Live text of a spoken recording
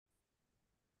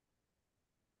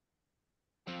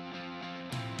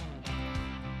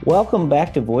Welcome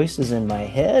back to Voices in My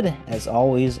Head. As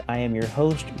always, I am your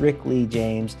host, Rick Lee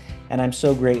James, and I'm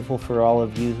so grateful for all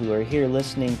of you who are here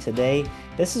listening today.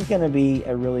 This is going to be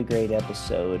a really great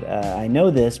episode. I know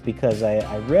this because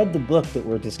I read the book that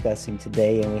we're discussing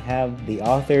today, and we have the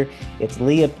author. It's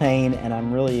Leah Payne, and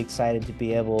I'm really excited to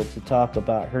be able to talk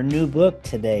about her new book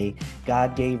today,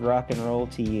 God Gave Rock and Roll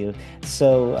to You.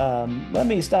 So let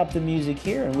me stop the music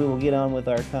here, and we will get on with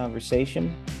our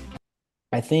conversation.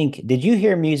 Did you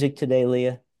hear music today,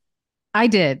 Leah? I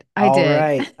did. I All did.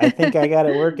 right. I think I got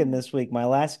it working this week. My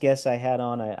last guest I had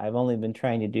on, I've only been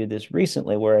trying to do this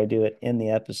recently where I do it in the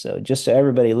episode, just so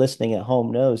everybody listening at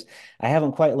home knows I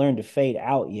haven't quite learned to fade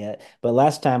out yet. But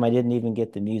last time I didn't even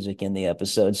get the music in the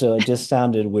episode, so it just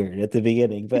sounded weird at the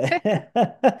beginning. But I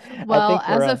Well, think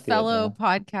we're as a on to it fellow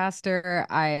now. podcaster,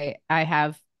 I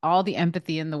have all the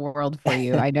empathy in the world for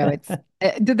you. I know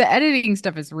the editing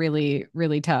stuff is really,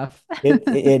 really tough.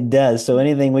 It does. So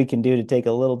anything we can do to take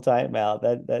a little time out,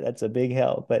 that's a big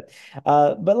help. But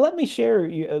let me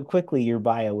share quickly your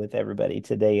bio with everybody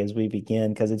today as we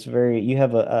begin, because it's very you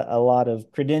have a lot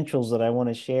of credentials that I want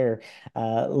to share.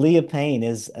 Leah Payne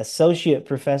is Associate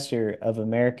Professor of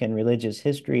American Religious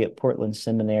History at Portland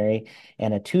Seminary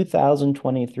and a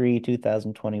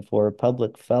 2023-2024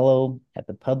 Public Fellow at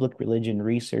the Public Religion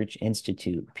Research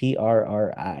Institute,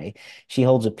 PRRI. She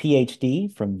holds a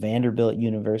PhD from Vanderbilt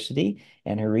University,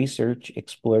 and her research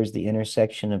explores the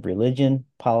intersection of religion,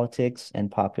 politics,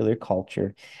 and popular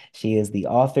culture. She is the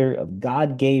author of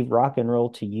God Gave Rock and Roll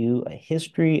to You, A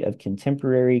History of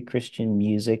Contemporary Christian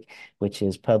Music, which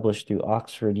is published through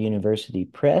Oxford University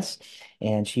Press.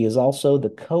 And she is also the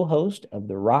co-host of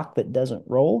The Rock That Doesn't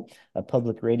Roll, a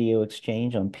public radio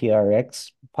exchange on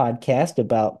PRX podcast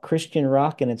about Christian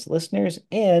rock and its listeners,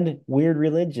 and Weird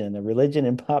Religion, a religion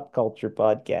and pop culture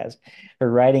podcast.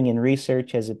 Her writing and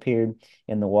research has appeared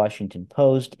in the Washington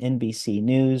Post, NBC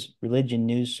News, Religion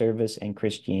News Service, and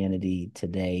Christianity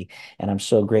Today. And I'm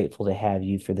so grateful to have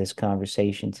you for this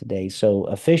conversation today. So,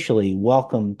 officially,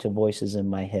 welcome to Voices in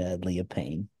My Head, Leah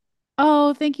Payne.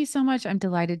 Oh, thank you so much. I'm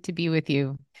delighted to be with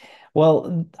you.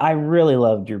 Well, I really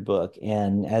loved your book,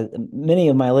 and as many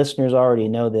of my listeners already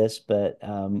know this, but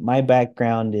my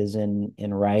background is in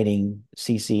writing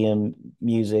CCM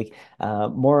music,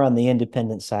 more on the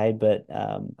independent side. But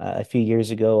a few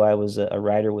years ago, I was a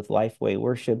writer with Lifeway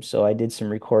Worship, so I did some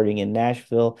recording in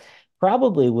Nashville,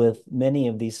 probably with many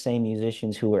of these same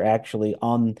musicians who were actually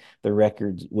on the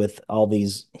records with all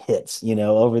these hits,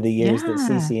 over the years that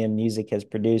Yeah, CCM music has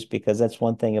produced, because that's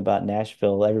one thing about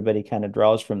Nashville. Everybody kind of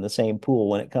draws from the same pool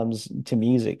when it comes to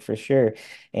music, for sure.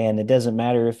 And it doesn't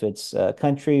matter if it's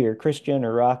country or Christian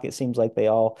or rock, it seems like they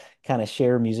all kind of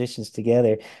share musicians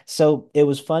together. So it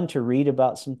was fun to read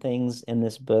about some things in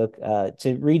this book,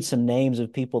 to read some names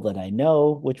of people that I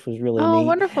know, which was really oh, neat.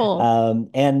 wonderful.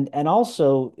 And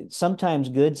also sometimes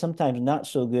good, sometimes not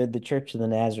so good. The Church of the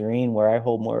Nazarene, where I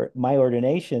hold more my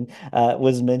ordination,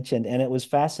 was mentioned, and it was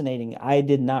fascinating. I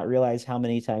did not realize how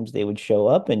many times they would show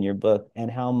up in your book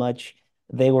and how much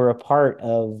they were a part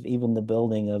of even the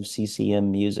building of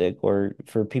CCM music, or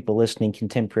for people listening,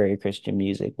 contemporary Christian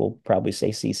music. We'll probably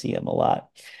say CCM a lot.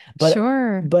 But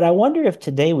Sure, but I wonder if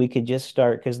today we could just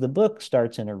start, because the book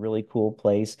starts in a really cool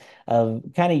place of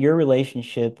kind of your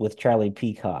relationship with Charlie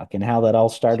Peacock and how that all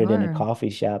started in a sure. coffee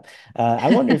shop.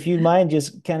 I wonder if you'd mind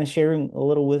just kind of sharing a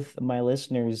little with my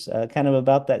listeners, kind of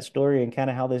about that story and kind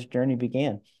of how this journey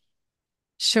began.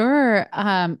 Sure.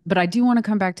 But I do want to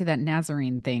come back to that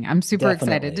Nazarene thing. I'm super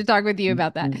excited to Definitely. talk with you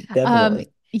about that.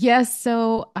 Definitely. Yes,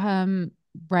 so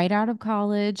right out of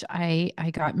college,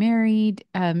 I got married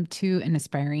to an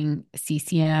aspiring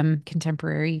CCM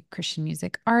contemporary Christian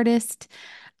music artist.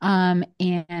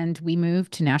 And we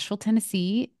moved to Nashville,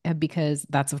 Tennessee, because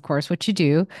that's of course what you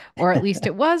do, or at least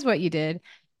it was what you did.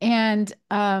 And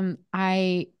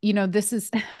this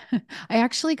is I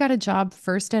actually got a job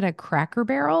first at a Cracker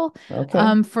Barrel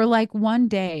Okay. for like one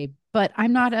day, but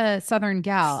I'm not a Southern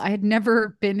gal. I had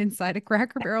never been inside a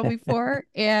Cracker Barrel before,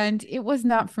 and it was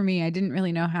not for me. I didn't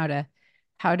really know how to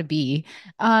be.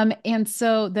 And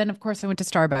so then of course I went to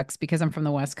Starbucks because I'm from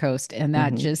the West Coast, and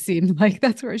that Hmm. just seemed like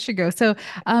that's where I should go. So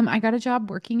I got a job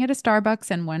working at a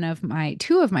Starbucks, and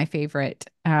two of my favorite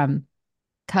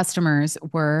customers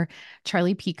were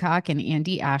Charlie Peacock and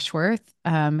Andy Ashworth,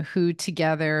 who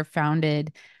together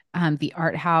founded the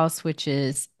Art House, which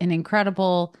is an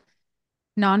incredible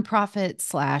nonprofit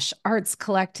slash arts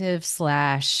collective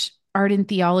slash art and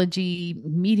theology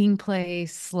meeting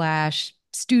place slash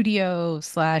studio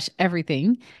slash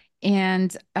everything.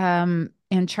 And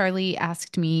Charlie eventually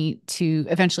asked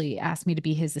me to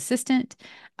be his assistant.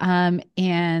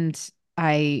 And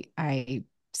I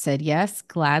said yes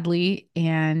gladly,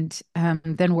 and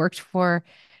then worked for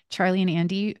Charlie and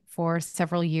Andy for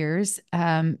several years.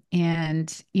 And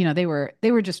they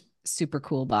were just super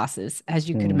cool bosses, as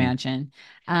you could Hmm. imagine.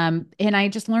 And I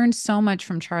just learned so much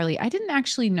from Charlie. I didn't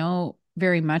actually know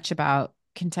very much about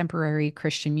contemporary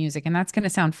Christian music, and that's going to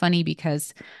sound funny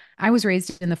because I was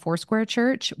raised in the Foursquare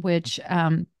Church, which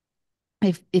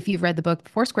if you've read the book,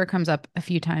 Foursquare comes up a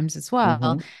few times as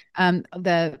well. Hmm.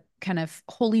 The kind of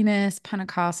holiness,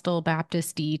 Pentecostal,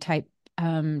 Baptist-y type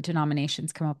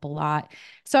denominations come up a lot.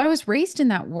 So I was raised in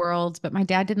that world, but my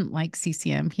dad didn't like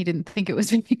CCM. He didn't think it was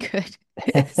very good.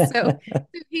 So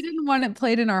he didn't want it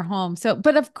played in our home. So,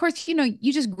 but of course,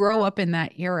 you just grow up in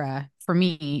that era. For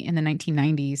me in the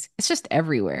 1990s, it's just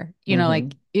everywhere. Like Hmm.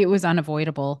 it was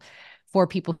unavoidable for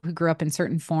people who grew up in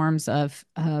certain forms of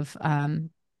white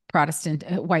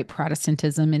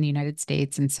Protestantism in the United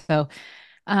States. And so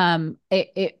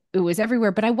it was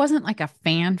everywhere, but I wasn't like a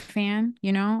fan.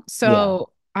 Yeah.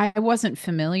 So I wasn't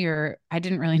familiar. I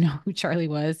didn't really know who Charlie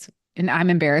was. And I'm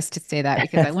embarrassed to say that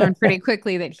because I learned pretty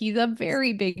quickly that he's a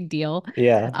very big deal,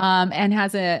 Yeah. and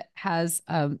has a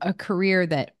career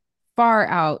that far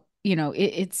out,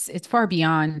 it's far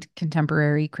beyond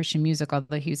contemporary Christian music,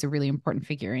 although he was a really important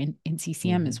figure in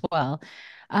CCM as Hmm. well.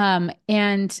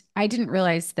 And I didn't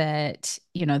realize that,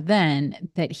 then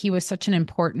that he was such an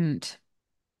important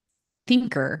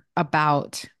thinker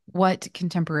about what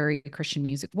contemporary Christian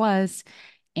music was,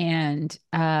 and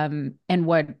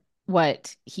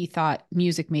what he thought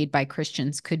music made by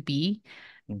Christians could be.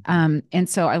 Hmm. And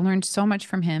so I learned so much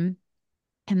from him,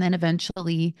 and then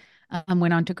eventually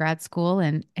went on to grad school,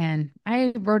 and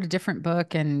I wrote a different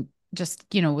book, and just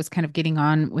was kind of getting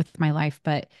on with my life.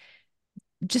 But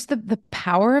just the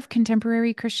power of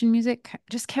contemporary Christian music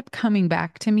just kept coming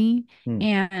back to me, Hmm.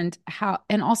 and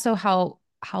also how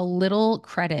little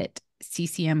credit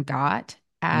CCM got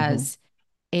Hmm. as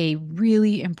a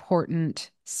really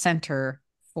important center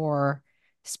for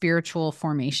spiritual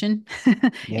formation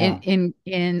Yeah. in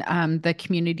the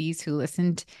communities who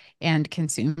listened and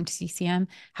consumed CCM,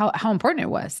 how important it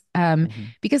was. Hmm.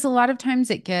 Because a lot of times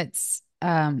it gets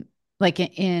like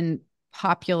in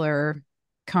popular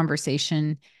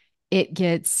conversation, it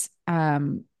gets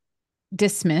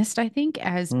dismissed, I think,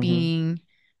 as Hmm. being,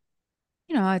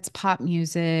 it's pop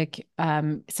music.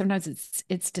 Sometimes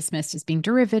it's dismissed as being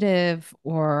derivative,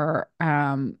 or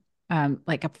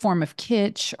like a form of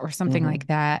kitsch or something like Hmm.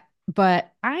 that.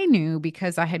 But I knew,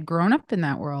 because I had grown up in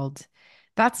that world,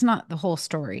 that's not the whole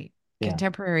story. Yeah.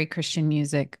 Contemporary Christian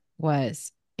music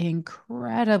was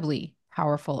incredibly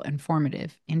powerful and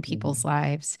formative in people's Hmm.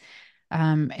 lives.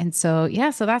 And so yeah,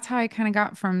 so that's how I kind of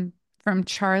got from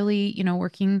Charlie,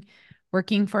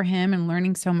 working for him and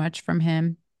learning so much from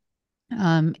him,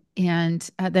 and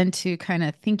then to kind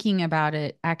of thinking about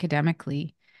it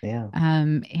academically. Yeah.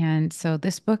 And so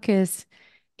this book is,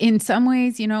 in some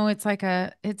ways,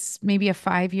 it's maybe a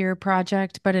 5-year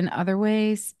project, but in other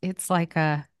ways, it's like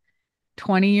a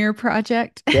 20-year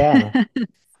project. Yeah.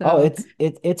 Oh, So,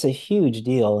 it's a huge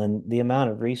deal, and the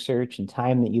amount of research and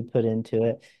time that you put into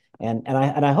it. And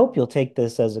I hope you'll take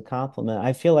this as a compliment.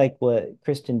 I feel like what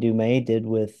Kristen Dumais did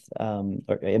with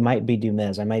or it might be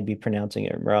Dumais, I might be pronouncing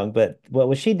it wrong, but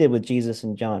what she did with Jesus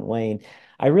and John Wayne,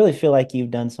 I really feel like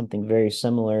you've done something very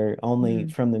similar, only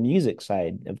mm, from the music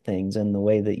side of things and the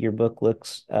way that your book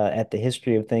looks at the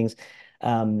history of things.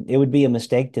 It would be a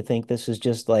mistake to think this is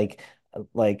just like,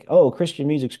 oh, Christian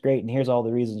music's great, and here's all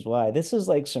the reasons why. This is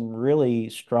like some really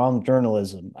strong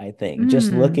journalism, I think.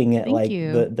 Just looking at thank like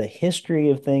you. the history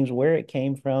of things, where it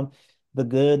came from, the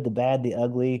good, the bad, the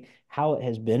ugly, how it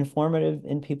has been formative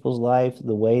in people's life,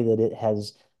 the way that it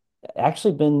has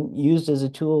actually been used as a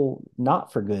tool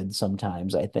not for good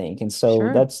sometimes, I think. And so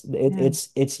Sure. that's it, Yeah.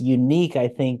 it's unique, I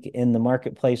think, in the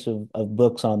marketplace of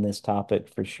books on this topic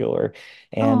for sure.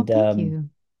 Oh, And thank you.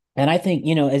 and I think,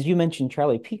 as you mentioned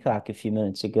Charlie Peacock a few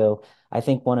minutes ago, I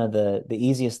think one of the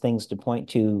easiest things to point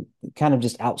to, kind of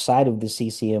just outside of the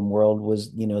CCM world,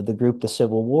 was, the group The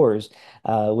Civil Wars,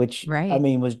 which I Right.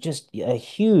 mean was just a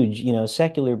huge,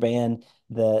 secular band.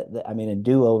 I mean, a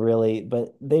duo really,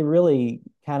 but they really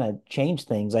kind of changed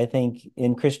things, I think,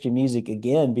 in Christian music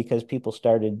again, because people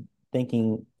started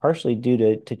thinking, partially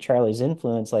due to Charlie's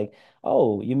influence, like,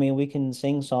 oh, you mean we can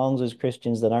sing songs as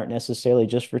Christians that aren't necessarily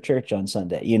just for church on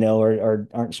Sunday, or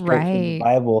aren't straight from the Right.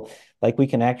 Bible. Like we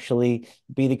can actually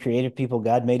be the creative people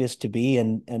God made us to be,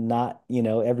 and not,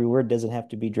 every word doesn't have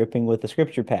to be dripping with a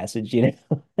scripture passage. You're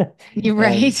And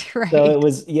right. so it Right.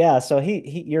 was, yeah, so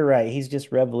you're right. He's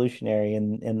just revolutionary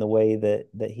in the way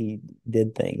that he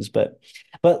did things. But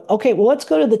okay, well, let's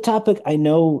go to the topic I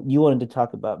know you wanted to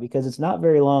talk about, because it's not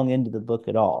very long into the book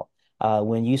at all.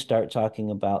 when you start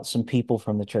talking about some people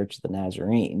from the Church of the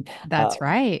Nazarene. Uh, That's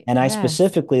right. and I Yes.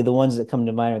 specifically, the ones that come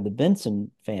to mind are the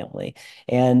Benson family.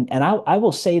 And I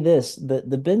will say this, the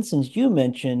Bensons you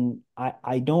mentioned,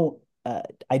 I don't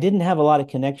I didn't have a lot of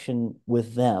connection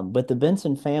with them, but the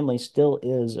Benson family still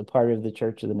is a part of the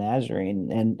Church of the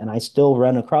Nazarene, and I still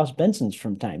run across Bensons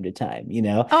from time to time,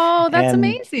 Oh, that's and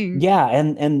amazing. yeah,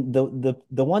 and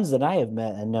the ones that I have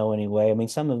met and know anyway. I mean,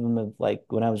 some of them have, like,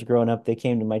 when I was growing up, they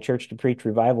came to my church to preach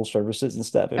revival services and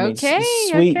stuff. I mean, Okay,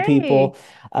 sweet okay. people.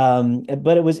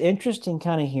 But it was interesting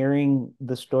kind of hearing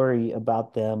the story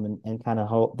about them and kind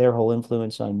of their whole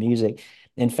influence on music.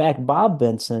 In fact, Bob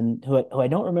Benson, who I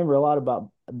don't remember a lot about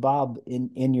Bob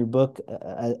in your book,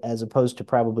 as opposed to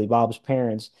probably Bob's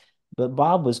parents, but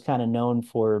Bob was kind of known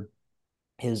for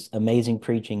his amazing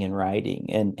preaching and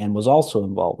writing, and was also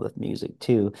involved with music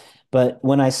too. But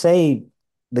when I say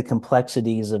the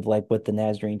complexities of like what the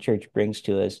Nazarene Church brings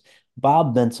to us,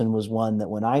 Bob Benson was one that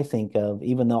when I think of,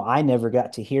 even though I never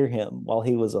got to hear him while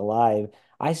he was alive,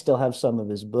 I still have some of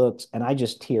his books and I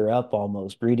just tear up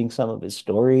almost reading some of his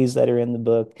stories that are in the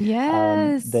book.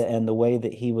 Yes. The way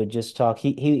that he would just talk,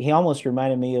 he almost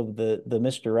reminded me of the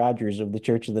Mr. Rogers of the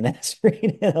Church of the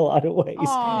Nazarene in a lot of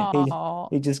ways. Oh,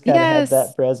 He just kind of had that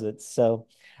yes. presence.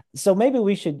 So maybe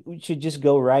we should just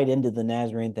go right into the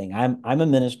Nazarene thing. I'm a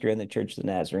minister in the Church of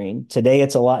the Nazarene. Today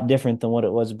it's a lot different than what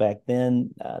it was back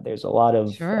then. There's a lot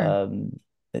of Sure.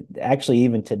 actually,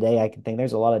 even today I can think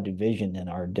there's a lot of division in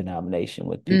our denomination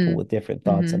with people Mm. with different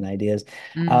thoughts Mm-hmm. and ideas.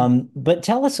 Mm. But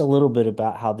tell us a little bit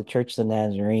about how the Church of the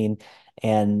Nazarene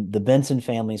and the Benson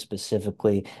family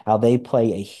specifically, how they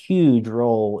play a huge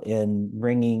role in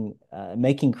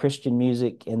making Christian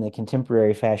music in the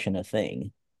contemporary fashion a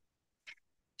thing.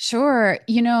 Sure.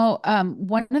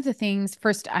 One of the things,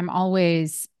 first, I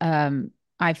always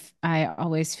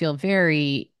feel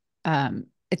very,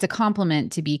 it's a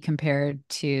compliment to be compared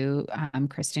to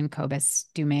Kristen Kobus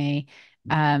Dumais.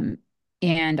 Um,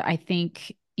 and I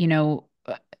think,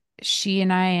 she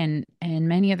and I and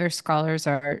many other scholars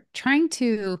are trying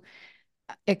to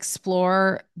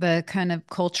explore the kind of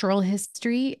cultural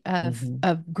history Hmm.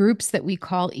 of groups that we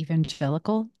call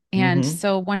evangelical. And Hmm.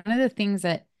 so one of the things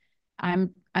that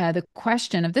I'm the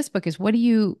question of this book is what do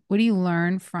you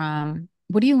learn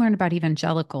about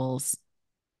evangelicals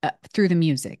through the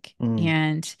music? Mm.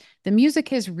 And the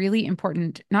music is really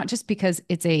important, not just because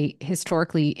it's a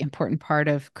historically important part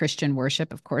of Christian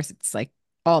worship. Of course, it's like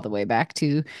all the way back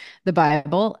to the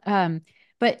Bible.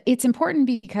 But it's important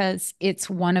because it's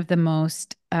one of the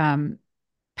most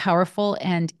powerful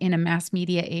and in a mass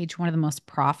media age, one of the most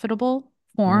profitable Mm.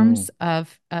 forms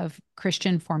of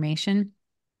Christian formation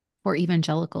for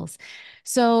evangelicals.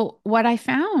 So, what I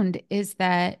found is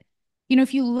that,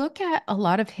 if you look at a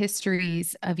lot of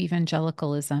histories of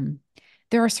evangelicalism,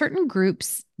 there are certain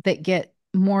groups that get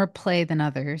more play than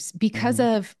others because Hmm.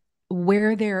 of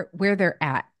where they're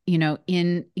at,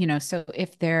 so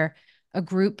if they're a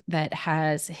group that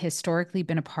has historically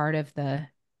been a part of the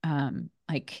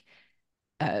like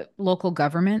local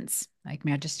governments, like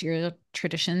magisterial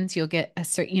traditions, you'll get a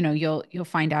certain, you'll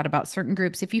find out about certain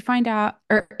groups. If you find out,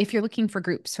 or if you're looking for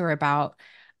groups who are about,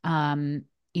 um,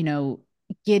 you know,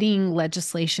 getting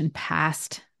legislation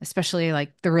passed, especially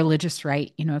like the religious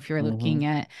right, if you're Hmm. looking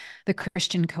at the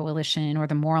Christian Coalition or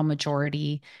the Moral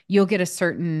Majority, you'll get a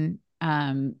certain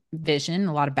vision.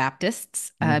 A lot of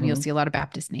Baptists, you'll Hmm. see a lot of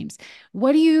Baptist names.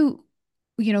 What do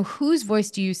whose voice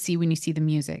do you see when you see the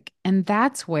music? And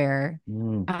that's where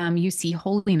Mm. you see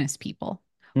holiness people.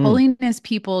 Mm. Holiness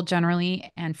people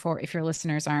generally, and for if your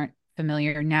listeners aren't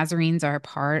familiar, Nazarenes are a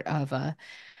part of a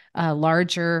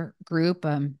larger group,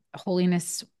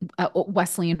 holiness,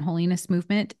 Wesleyan holiness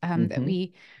movement that Hmm.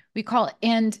 we call it.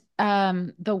 And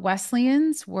the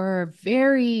Wesleyans were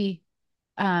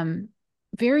um,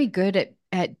 very good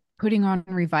at putting on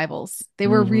revivals. They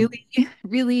were Hmm. really,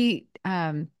 really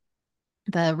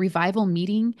the revival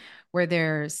meeting where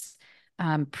there's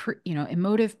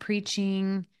emotive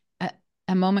preaching,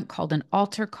 a moment called an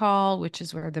altar call, which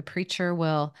is where the preacher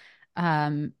will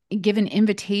give an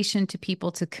invitation to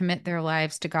people to commit their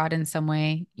lives to God in some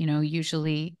way.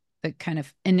 Usually the kind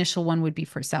of initial one would be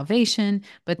for salvation,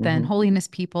 but then Hmm. holiness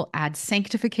people add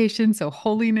sanctification. So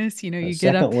holiness, A you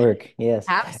get second up. work, yes.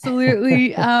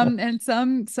 Absolutely. And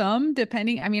some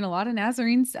depending, I mean, a lot of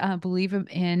Nazarenes believe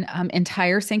in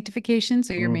entire sanctification.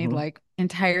 So you're made Hmm. like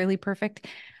entirely perfect.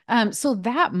 So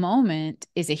that moment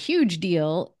is a huge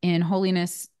deal in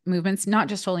holiness movements, not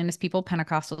just holiness people.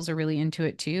 Pentecostals are really into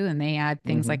it too, and they add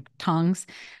things Hmm. like tongues.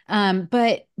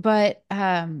 But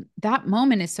that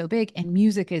moment is so big, and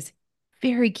music is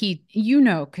very key.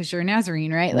 Because you're a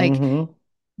Nazarene, right? Like Hmm.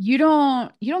 you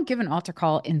don't give an altar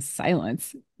call in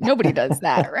silence. Nobody does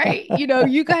that, right?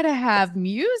 You got to have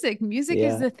music. Music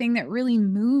is Yeah. the thing that really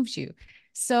moves you.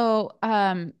 So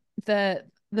the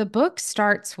book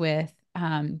starts with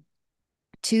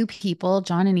two people,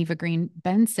 John and Eva Green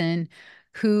Benson,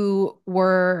 who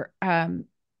were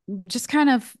just kind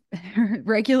of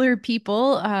regular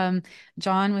people.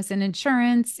 John was in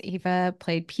insurance. Eva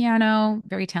played piano,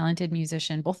 very talented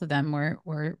musician. Both of them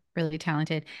were really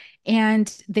talented,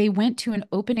 and they went to an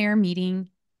open air meeting,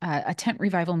 a tent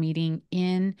revival meeting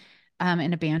in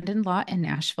an abandoned lot in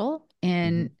Nashville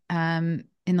Hmm.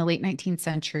 in the late 19th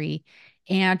century.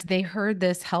 And they heard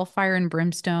this hellfire and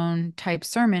brimstone type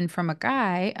sermon from a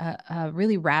guy, a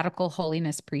really radical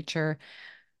holiness preacher.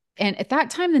 And at that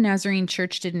time, the Nazarene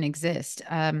church didn't exist.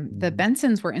 The Hmm.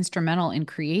 Bensons were instrumental in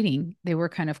creating, they were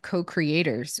kind of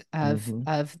co-creators Hmm.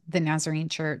 of the Nazarene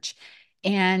church.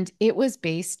 And it was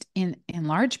based in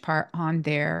large part on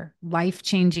their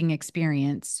life-changing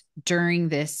experience during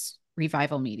this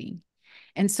revival meeting.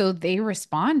 And so they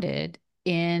responded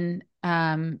in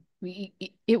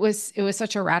it was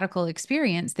such a radical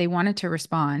experience. They wanted to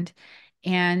respond,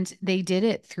 and they did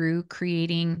it through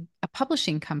creating a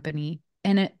publishing company.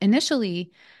 And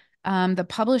initially, the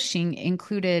publishing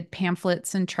included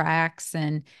pamphlets and tracts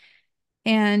and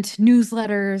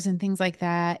newsletters and things like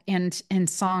that, and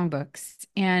songbooks.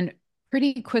 And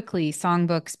pretty quickly,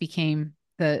 songbooks became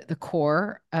the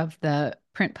core of the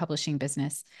print publishing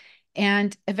business.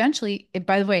 And eventually,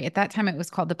 by the way, at that time it was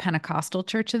called the Pentecostal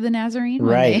Church of the Nazarene when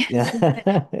Right. they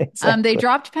Yeah. they Exactly.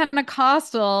 dropped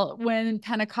Pentecostal when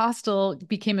Pentecostal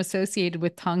became associated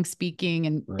with tongue speaking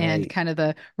and Right. kind of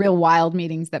the real wild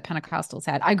meetings that Pentecostals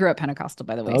had. I grew up Pentecostal,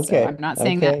 by the way, so I'm Okay. not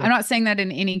saying that I'm Okay. not saying that in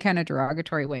any kind of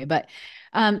derogatory way, but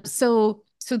so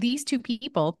these two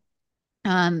people,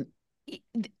 um,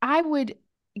 I would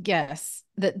guess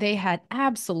that they had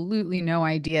absolutely no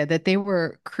idea that they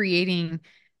were creating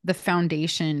the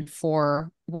foundation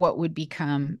for what would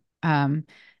become an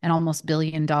almost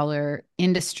billion-dollar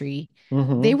industry.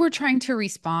 They Hmm. were trying to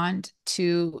respond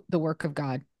to the work of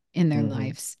God in their Hmm.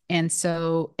 lives. And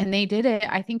they did it.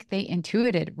 I think they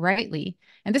intuited rightly.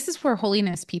 And this is where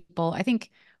holiness people, I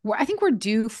think we're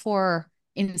due for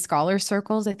in scholar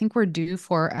circles, I think we're due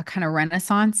for a kind of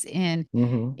renaissance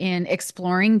Hmm. in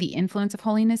exploring the influence of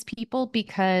holiness people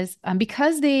because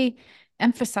they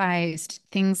emphasized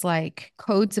things like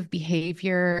codes of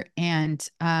behavior and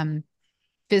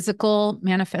physical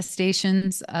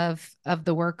manifestations of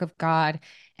the work of God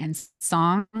and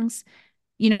songs.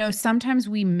 Sometimes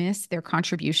we miss their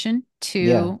contribution Yeah.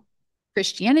 to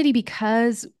Christianity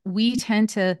because we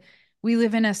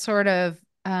live in a sort of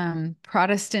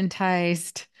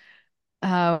Protestantized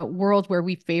world where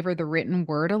we favor the written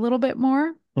word a little bit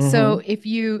more. So Hmm. if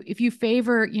you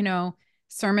favor,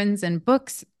 sermons and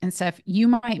books and stuff, you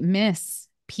might miss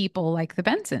people like the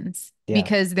Bensons Yeah.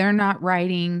 because they're not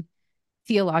writing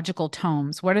theological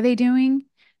tomes. What are they doing?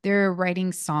 They're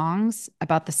writing songs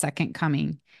about the second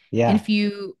coming. And Yeah.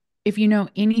 if you know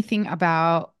anything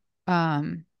about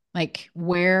like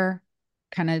where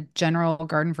kind of general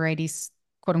garden varieties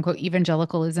quote unquote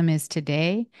evangelicalism is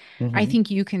today, I Hmm. think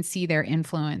you can see their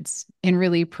influence in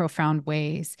really profound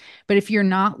ways. But if you're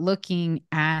not looking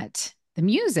at the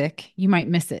music, you might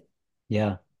miss it.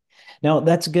 Yeah. No,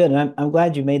 that's good. And I'm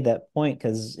glad you made that point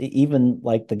because even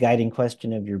like the guiding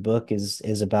question of your book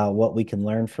is about what we can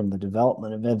learn from the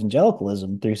development of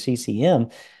evangelicalism through CCM.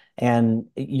 And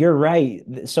you're right.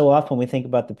 So often we think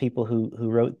about the people who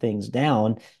wrote things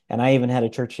down. And I even had a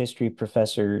church history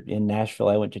professor in Nashville.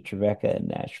 I went to Trevecca in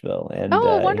Nashville. And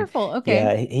Oh, wonderful. Okay.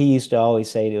 yeah, he used to always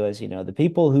say to us, the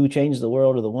people who change the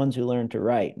world are the ones who learn to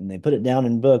write. And they put it down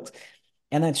in books.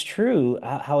 And that's true.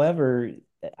 However,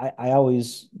 I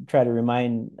always try to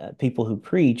remind people who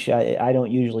preach. I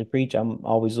don't usually preach. I'm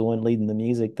always the one leading the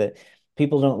music that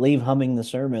people don't leave humming the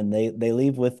sermon. They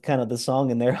leave with kind of the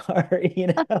song in their heart.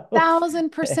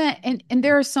 1,000%. And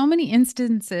there are so many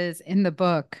instances in the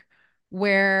book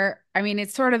where, I mean,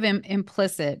 it's sort of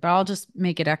implicit, but I'll just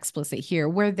make it explicit here,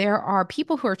 where there are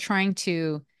people who are trying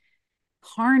to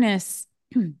harness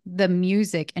the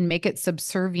music and make it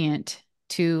subservient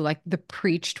to like the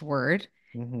preached word,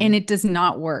 and Hmm. it does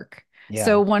not work.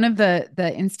 So Yeah. one of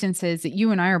the instances that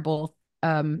you and I are both,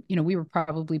 we were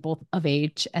probably both of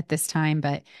age at this time,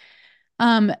 but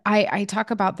I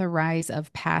talk about the rise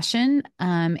of passion,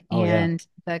 Oh yeah. and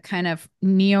the kind of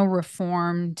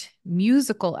neo-reformed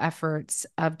musical efforts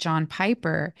of John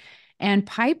Piper. And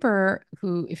Piper,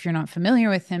 who, if you're not familiar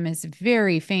with him, is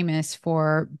very famous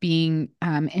for being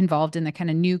involved in the kind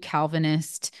of new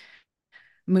Calvinist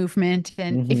movement.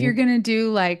 And if you're Hmm. going to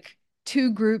do like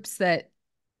two groups that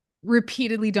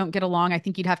repeatedly don't get along. I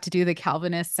think you'd have to do the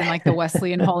Calvinists and like the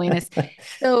Wesleyan holiness.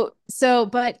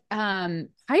 But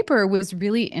Piper was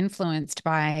really influenced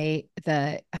by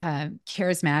the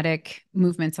charismatic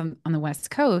movements on the West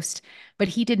Coast, but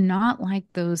he did not like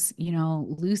those,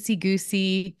 loosey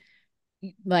goosey,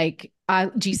 like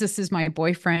Jesus is my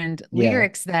boyfriend Yeah.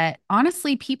 lyrics that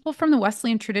honestly people from the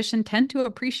Wesleyan tradition tend to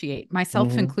appreciate,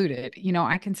 myself Hmm. included.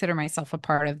 I consider myself a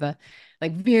part of the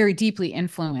like very deeply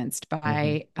influenced Hmm.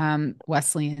 by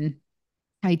Wesleyan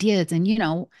ideas.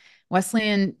 And,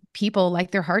 Wesleyan people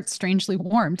like their hearts strangely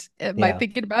warmed by Yeah.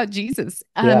 thinking about Jesus.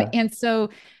 Yeah.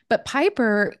 But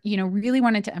Piper, really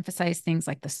wanted to emphasize things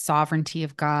like the sovereignty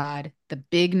of God, the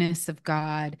bigness of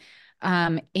God,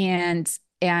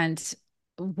 and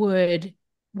would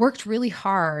worked really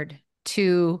hard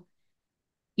to,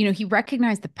 he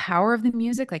recognized the power of the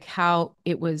music, like how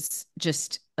it was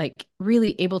just like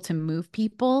really able to move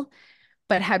people,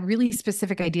 but had really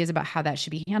specific ideas about how that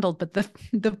should be handled. But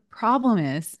the problem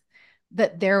is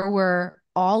that there were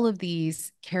all of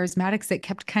these charismatics that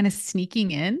kept kind of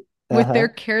sneaking in with their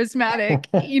Uh-huh.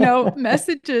 charismatic,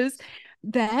 messages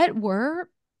that were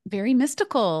very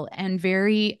mystical and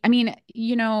very, I mean,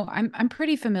 I'm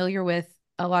pretty familiar with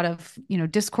a lot of,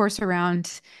 discourse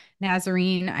around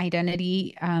Nazarene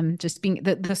identity. Just being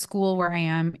the school where I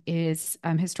am is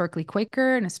historically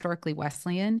Quaker and historically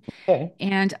Wesleyan. Okay.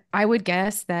 And I would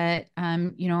guess that,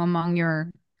 among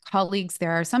your colleagues,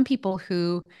 there are some people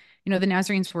who, the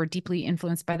Nazarenes were deeply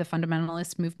influenced by the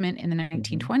fundamentalist movement in the Hmm.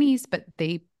 1920s, but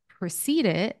they precede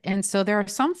it. And so there are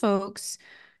some folks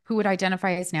who would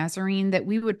identify as Nazarene that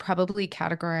we would probably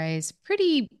categorize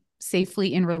pretty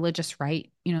safely in religious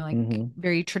right, like Hmm.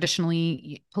 very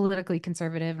traditionally politically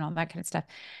conservative and all that kind of stuff.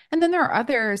 And then there are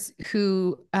others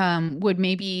who would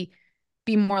maybe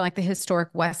be more like the historic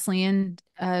Wesleyan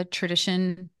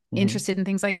tradition, Hmm. interested in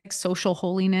things like social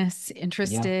holiness, Yeah.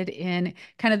 interested in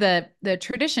kind of the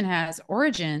tradition has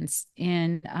origins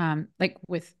in like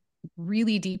with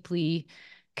really deeply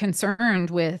concerned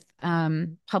with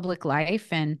public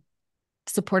life and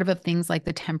supportive of things like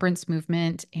the temperance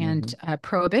movement Hmm. and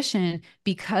prohibition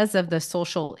because of the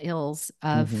social ills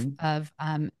of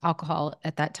Hmm. alcohol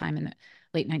at that time in the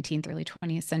late 19th, early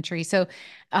 20th century. So,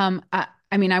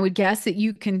 I mean, I would guess that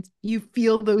you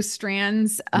feel those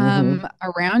strands Hmm.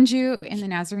 around you in the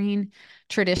Nazarene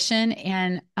tradition,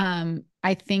 and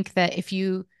I think that if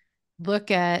you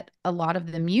look at a lot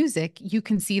of the music, you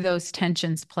can see those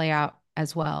tensions play out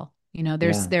as well. Yeah.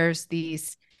 There's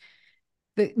these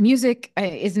the music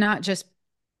is not just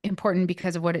important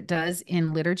because of what it does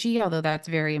in liturgy, although that's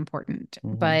very important.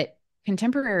 Hmm. But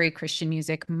contemporary Christian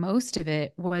music, most of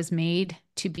it was made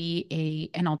to be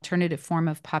an alternative form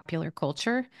of popular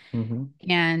culture. Hmm.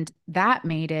 And that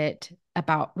made it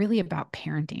really about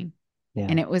parenting. Yeah.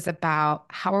 And it was about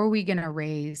how are we going to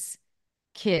raise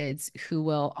kids who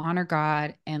will honor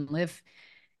God and live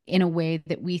in a way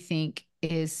that we think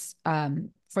is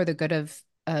for the good of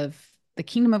the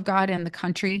kingdom of God and the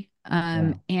country.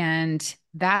 Yeah. And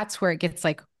that's where it gets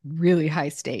like really high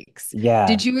stakes. Yeah.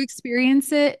 Did you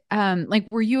experience it? Like,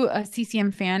 were you a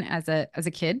CCM fan as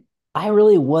a kid? I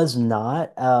really was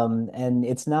not. And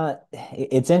it's not,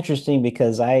 it's interesting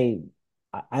because I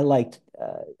liked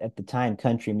at the time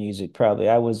country music probably.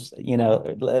 I was,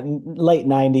 late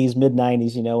 90s, mid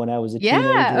 90s, when I was a Yeah.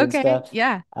 teenager and Okay. stuff.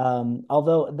 Yeah.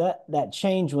 Although that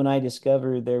changed when I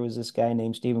discovered there was this guy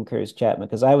named Stephen Curtis Chapman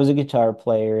because I was a guitar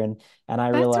player and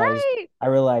That's right. I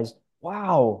realized,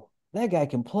 wow, that guy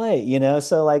can play,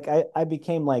 So like I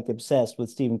became like obsessed with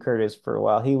Stephen Curtis for a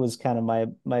while. He was kind of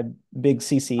my big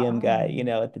CCM guy,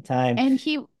 Oh. at the time. And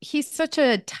he's such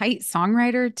a tight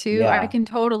songwriter too. I Yeah. can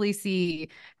totally see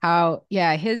how,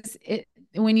 yeah,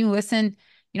 when you listen,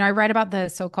 I write about the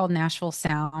so-called Nashville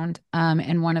sound,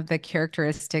 and one of the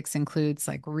characteristics includes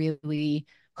like really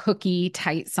hooky,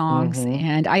 tight songs. Hmm.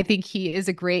 And I think he is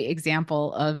a great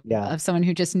example of Yeah. of someone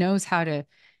who just knows how to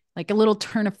like a little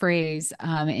turn of phrase,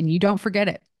 and you don't forget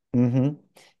it. Hmm.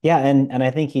 Yeah, and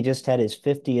I think he just had his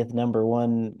 50th number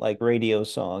one like radio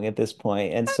song at this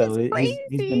point. And That so is he's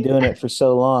been crazy. doing it for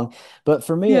so long. But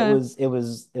for me Yeah. it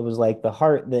was like the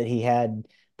heart that he had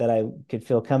that I could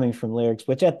feel coming from lyrics,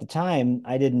 which at the time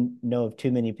I didn't know of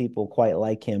too many people quite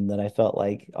like him that I felt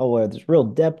like, oh, well, there's real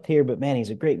depth here, but man, he's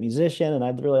a great musician and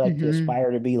I'd really like to Hmm. aspire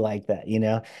to be like that.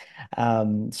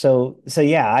 So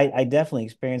yeah, I definitely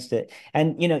experienced it.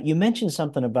 And you mentioned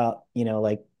something about,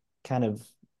 like kind of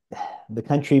the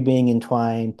country being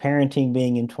entwined, parenting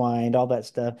being entwined, all that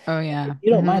stuff. Oh If yeah.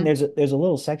 you don't mind, Hmm. there's a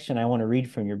little section I want to read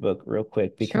from your book real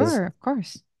quick because Sure, of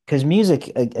course. because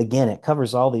music again, it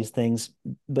covers all these things.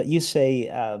 But you say,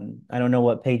 I don't know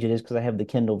what page it is because I have the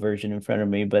Kindle version in front of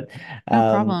me, but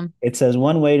No problem. it says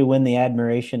one way to win the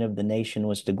admiration of the nation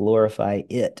was to glorify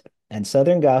it. And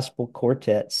Southern gospel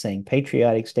quartets sang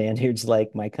patriotic standards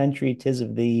like "My Country, 'Tis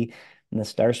of Thee" and the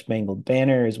Star Spangled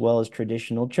Banner, as well as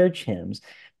traditional church hymns.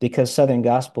 Because Southern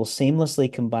gospel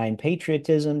seamlessly combined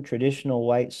patriotism, traditional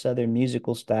white Southern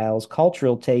musical styles,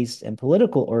 cultural tastes, and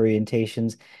political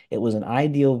orientations, it was an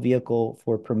ideal vehicle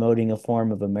for promoting a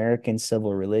form of American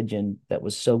civil religion that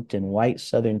was soaked in white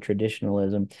Southern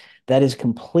traditionalism. That is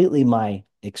completely my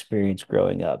experience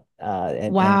growing up.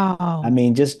 And I Wow.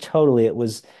 mean, just totally, it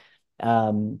was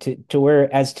to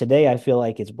where as today I feel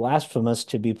like it's blasphemous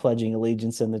to be pledging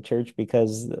allegiance in the church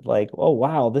because like, oh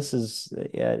wow, this is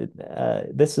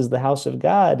the house of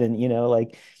God, and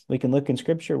like we can look in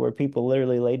scripture where people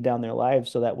literally laid down their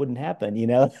lives so that wouldn't happen,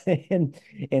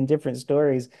 in different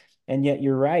stories. And yet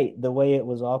you're right, the way it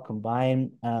was all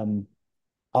combined.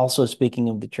 Also, speaking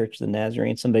of the Church of the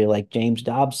Nazarene, somebody like James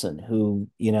Dobson, who,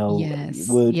 Yes.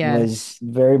 was Yes.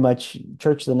 very much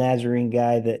Church of the Nazarene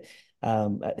guy that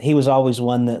he was always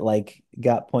one that like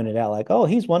got pointed out like, oh,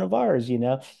 he's one of ours,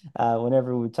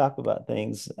 whenever we talk about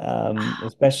things,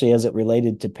 especially as it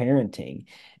related to parenting.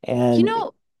 You And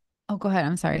know, oh, go ahead.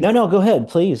 I'm sorry. no, no, go ahead,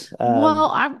 please. Well,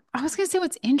 I was going to say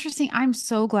what's interesting. I'm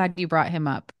so glad you brought him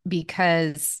up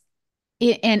because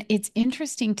and it's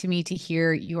interesting to me to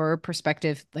hear your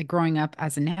perspective, like growing up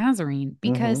as a Nazarene, Hmm.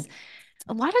 because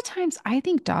a lot of times I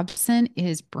think Dobson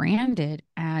is branded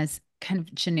as kind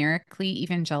of generically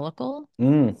evangelical,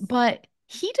 Mm. but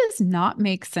he does not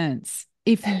make sense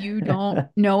if you don't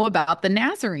know about the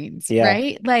Nazarenes, Yeah.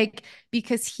 right? Like,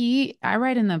 because I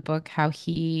write in the book how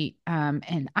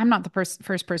and I'm not the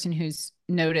first person who's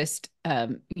noticed,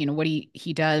 what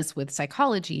he does with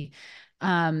psychology.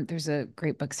 There's a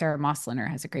great book, Sarah Mosliner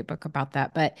has a great book about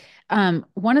that. But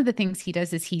one of the things he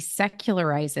does is he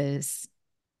secularizes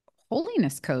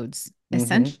holiness codes, Hmm.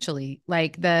 essentially,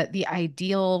 like the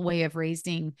ideal way of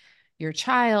raising your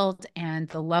child and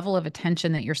the level of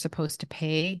attention that you're supposed to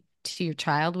pay to your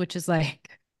child, which is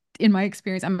like, in my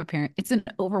experience, I'm a parent, it's an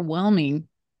overwhelming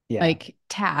Yeah. like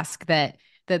task that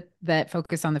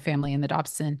Focus on the Family and the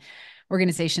Dobson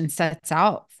organization sets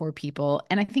out for people.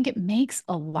 And I think it makes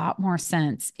a lot more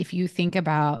sense if you think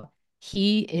about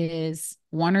he is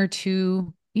one or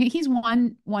two, he's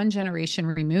one generation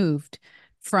removed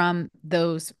from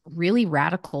those really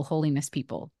radical holiness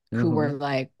people who were Hmm.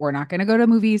 like, we're not going to go to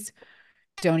movies,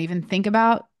 don't even think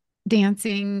about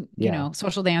dancing, Yeah.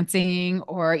 social dancing,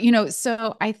 or,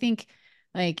 so I think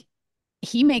like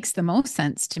he makes the most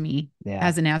sense to me Yeah.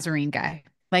 as a Nazarene guy.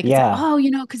 Like it's like, Yeah.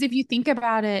 oh, because if you think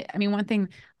about it, I mean, one thing,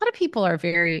 a lot of people are I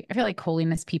feel like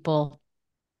holiness people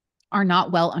are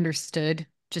not well understood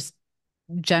just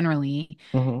generally.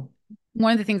 Hmm.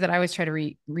 One of the things that I always try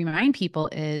to remind people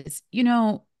is,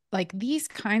 like these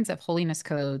kinds of holiness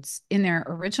codes in their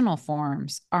original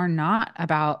forms are not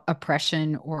about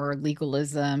oppression or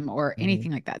legalism or Hmm.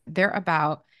 anything like that. They're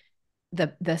about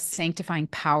the sanctifying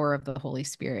power of the Holy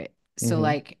Spirit. So Hmm.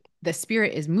 like the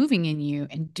Spirit is moving in you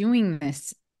and doing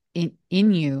this in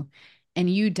you, and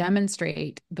you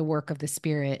demonstrate the work of the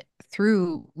Spirit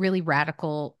through really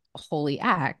radical holy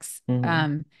acts.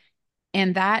 Hmm.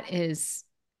 And that is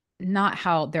not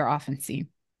how they're often seen.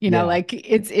 Yeah. Like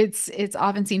it's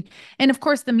often seen, and of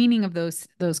course the meaning of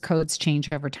those codes change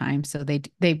over time. So they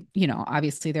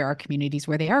obviously there are communities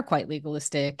where they are quite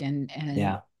legalistic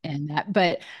Yeah. and that,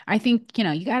 but I think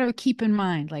you got to keep in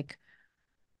mind like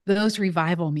those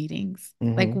revival meetings,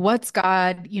 like Hmm. what's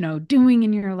God doing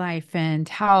in your life and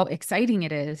how exciting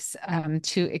it is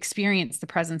to experience the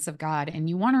presence of God, and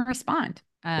you want to respond.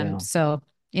 Yeah. So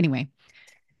anyway.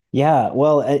 Yeah,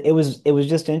 well, it was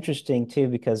just interesting too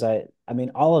because I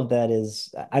mean all of that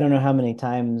is I don't know how many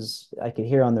times I could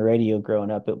hear on the radio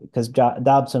growing up because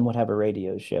Dobson would have a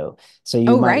radio show. So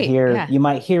you Oh, might right. hear Yeah. you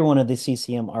might hear one of the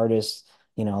CCM artists,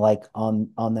 like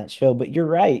on that show. But you're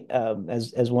right.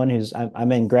 As one who's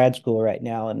I'm in grad school right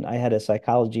now and I had a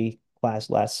psychology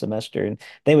class last semester and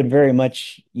they would very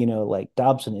much, like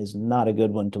Dobson is not a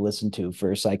good one to listen to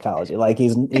for psychology. Like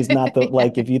he's not the Yeah.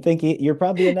 like if you think you're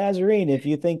probably a Nazarene if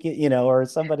you think or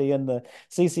somebody in the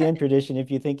CCN tradition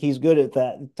if you think he's good at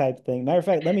that type of thing. Matter of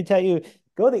fact, let me tell you,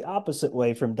 go the opposite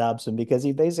way from Dobson because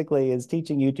he basically is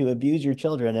teaching you to abuse your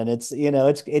children and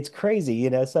it's crazy,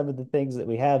 some of the things that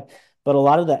we have, but a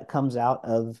lot of that comes out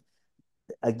of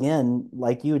again,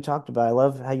 like you talked about, I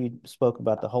love how you spoke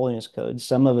about the holiness code.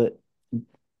 Some of it,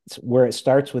 where it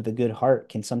starts with a good heart,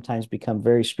 can sometimes become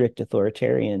very strict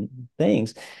authoritarian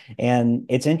things. And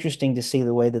it's interesting to see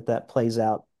the way that that plays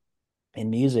out in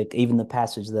music, even the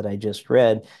passage that I just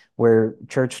read, where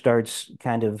church starts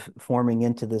kind of forming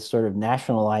into this sort of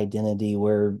national identity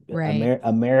where Right.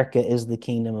 America is the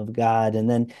kingdom of God. And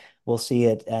then we'll see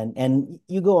it. And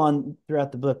you go on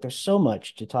throughout the book, there's so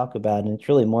much to talk about. And it's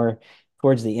really more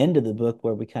towards the end of the book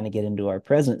where we kind of get into our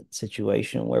present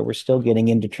situation where we're still getting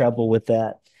into trouble with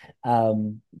that.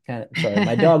 Kind of sorry,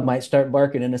 my dog might start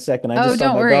barking in a second. I Oh, just saw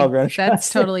don't my dog worry. run That's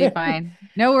across totally there. fine.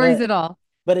 No worries But at all.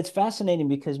 it's fascinating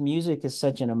because music is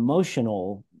such an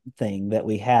emotional thing that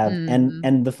we have. Hmm.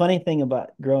 And the funny thing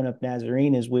about growing up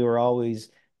Nazarene is we were always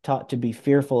taught to be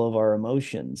fearful of our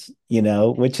emotions,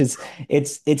 which is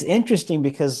it's interesting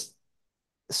because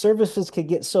services could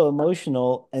get so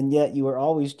emotional and yet you were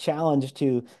always challenged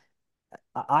to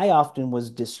I often was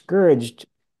discouraged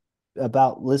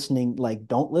about listening, like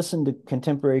don't listen to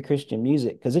contemporary Christian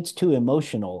music because it's too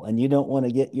emotional and you don't want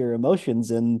to get your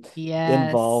emotions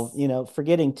involved, Yes.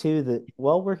 forgetting too that,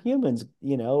 well, we're humans,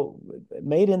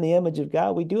 made in the image of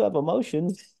God. We do have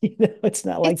emotions, it's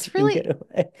not like you It's can really get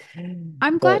away.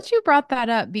 I'm But glad you brought that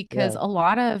up because yeah. a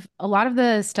lot of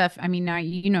the stuff, I mean, now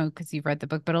you know because you've read the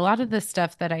book, but a lot of the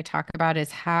stuff that I talk about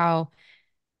is how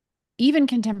even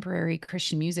contemporary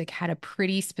Christian music had a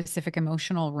pretty specific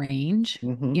emotional range.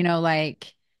 Hmm.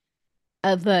 Like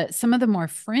the some of the more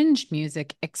fringe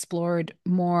music explored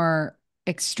more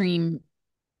extreme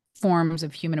forms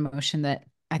of human emotion that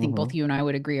I think both Hmm. you and I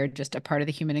would agree are just a part of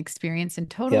the human experience and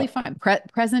totally Yeah. fine.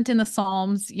 Present in the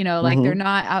Psalms, like they're Hmm.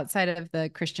 not outside of the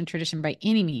Christian tradition by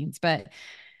any means, but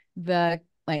the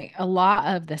like a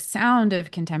lot of the sound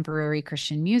of contemporary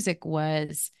Christian music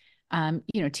was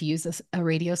to use a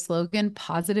radio slogan,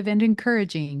 positive and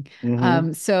encouraging.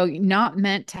 Hmm. So not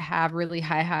meant to have really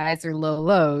high highs or low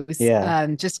lows, Yeah.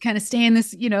 just kind of stay in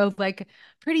this, like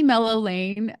pretty mellow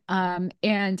lane.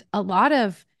 And a lot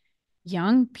of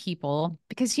young people,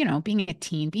 because being a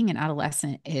teen, being an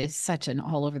adolescent is such an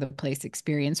all over the place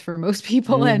experience for most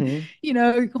people, and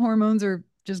Hmm. hormones are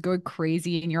just going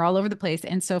crazy and you're all over the place.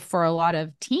 And so for a lot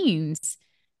of teens,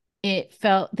 it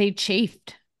felt they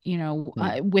chafed,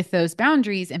 with those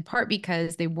boundaries, in part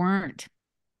because they weren't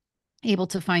able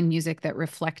to find music that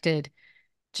reflected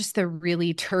just the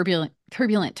really turbulent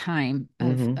time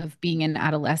of Hmm. being an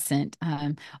adolescent.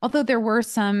 Although there were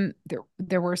some,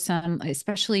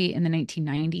 especially in the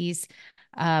 1990s.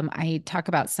 I talk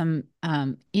about some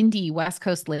indie West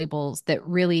Coast labels that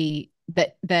really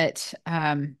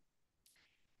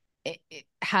it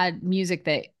had music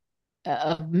that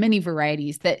of many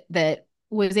varieties that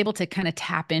was able to kind of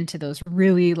tap into those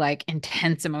really like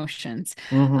intense emotions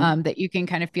Hmm. that you can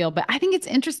kind of feel. But I think it's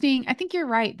interesting. I think you're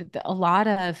right that a lot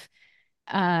of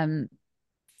um,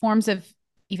 forms of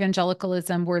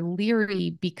evangelicalism were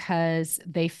leery because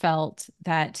they felt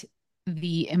that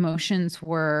the emotions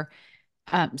were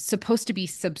supposed to be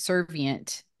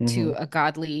subservient to Hmm. a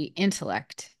godly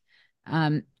intellect.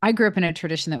 I grew up in a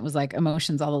tradition that was like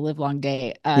emotions all the live long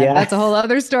day. Yeah. That's a whole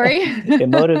other story.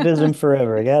 Emotivism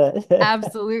forever. Got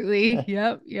Absolutely. it.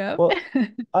 Yep. Yep. Well,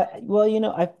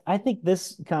 I think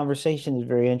this conversation is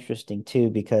very interesting too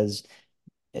because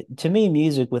to me,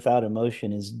 music without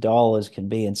emotion is dull as can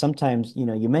be. And sometimes,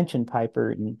 you mentioned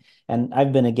Piper, and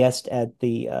I've been a guest at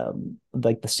the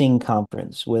like the Sing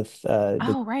conference with the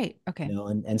Oh, right. Okay.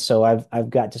 and so I've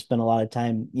got to spend a lot of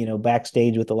time,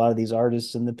 backstage with a lot of these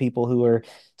artists and the people who are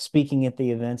speaking at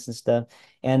the events and stuff.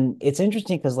 And it's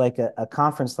interesting because like a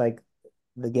conference like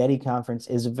the Getty conference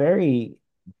is very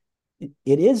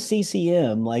it is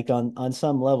CCM like on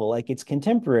some level, like it's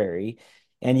contemporary,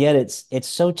 and yet it's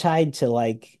so tied to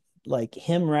like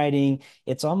hymn writing.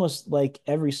 It's almost like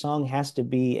every song has to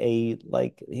be a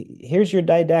like here's your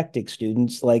didactic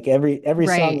students. Like every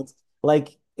song Right. it's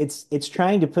like it's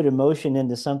trying to put emotion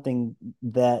into something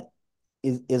that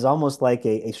is almost like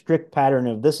a strict pattern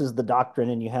of this is the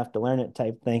doctrine and you have to learn it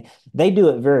type thing. They do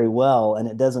it very well and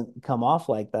it doesn't come off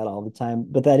like that all the time,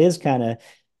 but that is kind of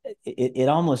it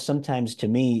almost sometimes to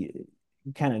me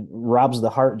kind of robs the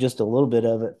heart just a little bit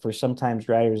of it for sometimes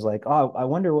writers like, oh, I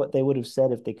wonder what they would have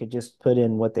said if they could just put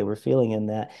in what they were feeling in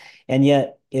that. And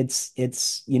yet it's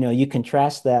you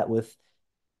contrast that with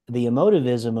the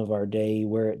emotivism of our day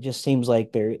where it just seems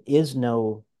like there is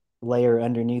no layer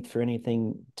underneath for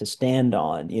anything to stand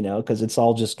on, because it's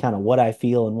all just kind of what I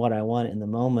feel and what I want in the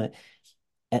moment.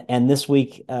 And this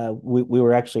week, we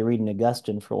were actually reading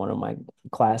Augustine for one of my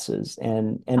classes,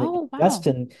 and Oh, wow.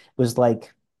 Augustine was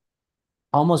like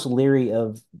almost leery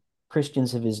of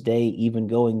Christians of his day even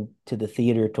going to the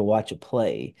theater to watch a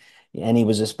play. And he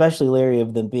was especially leery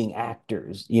of them being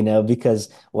actors, because,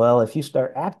 well, if you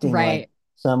start acting like Right.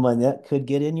 someone that could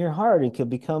get in your heart and could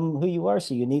become who you are.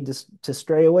 So you need to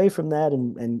stray away from that,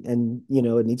 and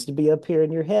it needs to be up here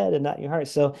in your head and not your heart.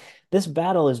 So this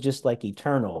battle is just like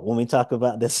eternal when we talk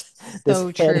about this this So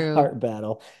head true. heart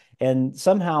battle. And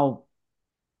somehow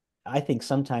I think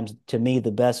sometimes to me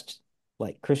the best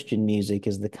like Christian music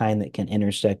is the kind that can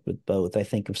intersect with both. I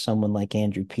think of someone like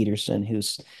Andrew Peterson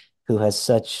who has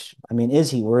such, I mean,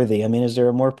 is he worthy? I mean, is there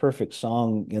a more perfect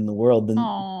song in the world than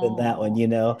that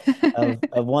one, Oh.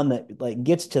 of one that like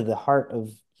gets to the heart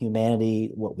of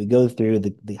humanity, what we go through,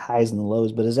 the highs and the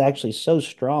lows, but is actually so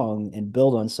strong and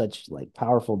built on such like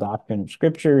powerful doctrine of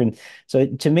scripture. And so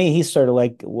to me, he's sort of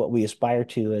like what we aspire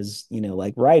to as,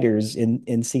 like writers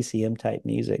in CCM type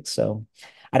music. So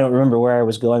I don't remember where I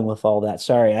was going with all that.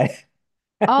 Sorry. I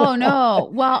Oh no.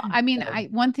 Well, I mean, um, I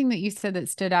one thing that you said that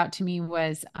stood out to me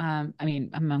was I mean,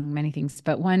 among many things,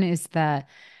 but one is the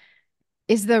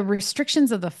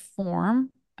restrictions of the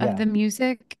form of yeah. the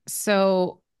music.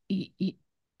 So y y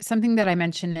something that I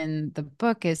mentioned in the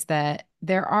book is that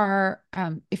there are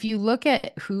if you look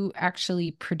at who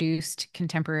actually produced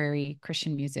contemporary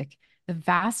Christian music, the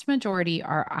vast majority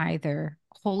are either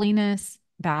holiness,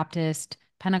 Baptist,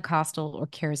 Pentecostal, or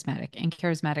charismatic. And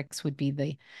charismatics would be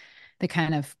the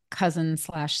kind of cousin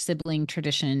slash sibling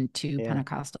tradition to Yeah.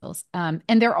 Pentecostals. And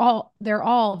they're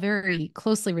all very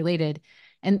closely related.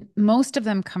 And most of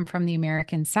them come from the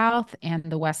American South and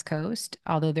the West Coast,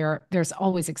 although there's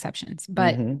always exceptions.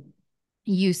 But Hmm.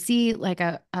 you see like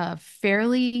a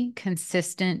fairly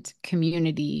consistent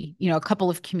community, a couple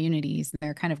of communities.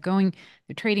 They're kind of they're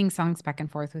trading songs back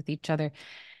and forth with each other.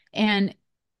 And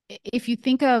if you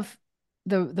think of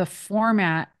the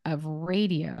format of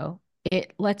radio,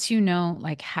 it lets you know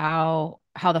like how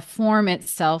the form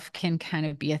itself can kind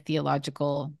of be a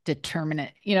theological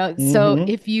determinant. So Hmm.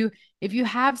 if you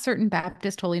have certain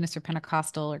Baptist holiness or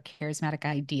Pentecostal or charismatic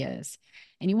ideas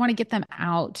and you want to get them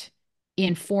out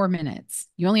in 4 minutes,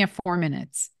 you only have 4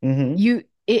 minutes. Hmm.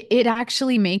 It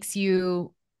actually makes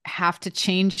you have to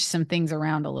change some things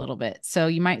around a little bit. So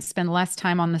you might spend less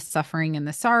time on the suffering and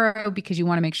the sorrow because you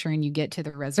want to make sure and you get to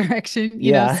the resurrection,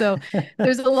 Yeah. So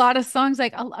there's a lot of songs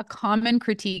like a common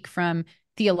critique from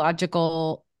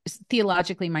theologically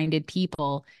minded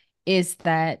people is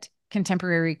that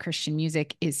contemporary Christian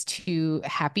music is too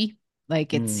happy. Like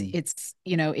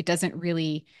Mm. it doesn't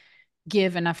really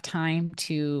give enough time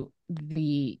to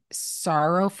the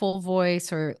sorrowful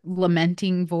voice or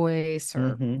lamenting voice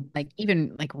or Hmm. like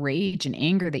even like rage and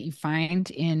anger that you find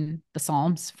in the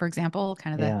Psalms, for example,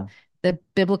 kind of Yeah. the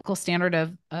biblical standard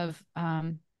of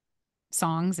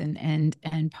songs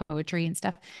and poetry and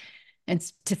stuff. And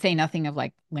to say nothing of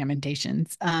like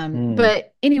lamentations. Mm.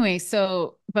 But anyway,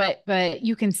 but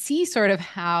you can see sort of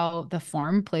how the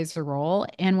form plays a role.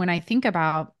 And when I think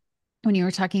about when you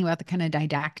were talking about the kind of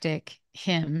didactic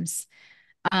hymns,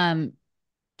 um,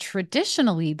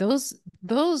 traditionally those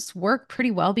work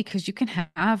pretty well because you can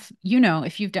have,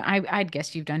 if you've done, I'd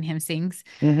guess you've done hymn sings.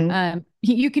 Hmm.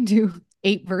 You can do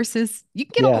 8 verses. You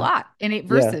can get a Yeah. lot in eight Yeah.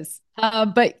 verses,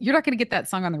 but you're not going to get that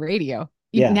song on the radio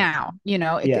Yeah. now.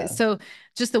 Yeah. So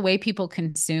just the way people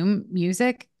consume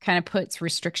music kind of puts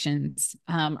restrictions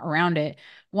around it.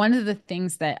 One of the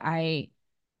things that I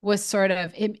was sort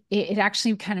of it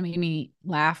actually kind of made me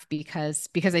laugh because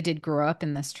I did grow up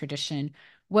in this tradition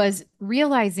was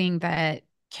realizing that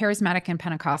charismatic and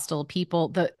Pentecostal people,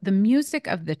 the music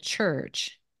of the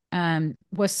church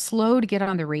was slow to get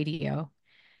on the radio.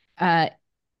 Uh,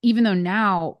 Even though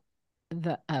now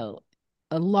the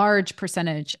a large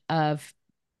percentage of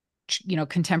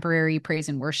contemporary praise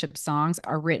and worship songs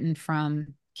are written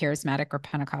from charismatic or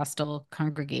Pentecostal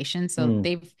congregations. So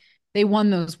Mm. they won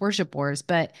those worship wars.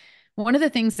 But one of the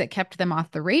things that kept them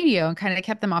off the radio and kind of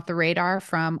kept them off the radar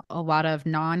from a lot of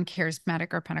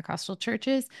non-charismatic or Pentecostal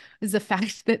churches is the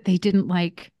fact that they didn't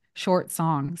like short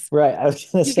songs. Right. I was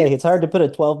gonna say Because it's hard to put a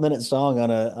 12-minute song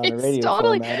on a it's radio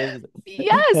totally, format, isn't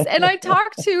yes. And I it?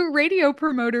 talked to radio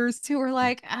promoters who were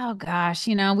like, oh gosh,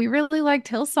 we really liked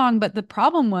Hillsong, but the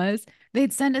problem was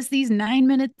they'd send us these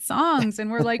 9-minute songs and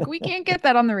we're like, we can't get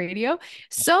that on the radio.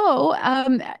 So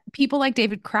people like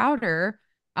David Crowder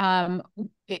um,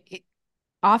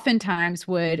 oftentimes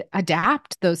would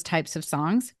adapt those types of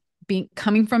songs, being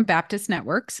coming from Baptist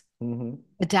networks, Hmm.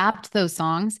 adapt those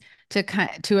songs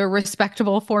to a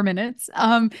respectable 4 minutes.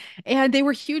 And they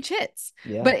were huge hits.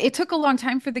 Yeah. But it took a long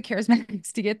time for the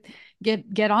charismatics to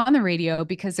get on the radio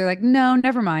because they're like, no,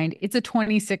 never mind. It's a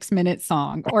 26-minute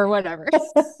song or whatever.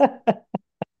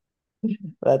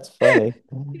 That's funny.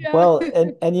 Yeah. Well,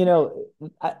 and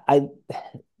I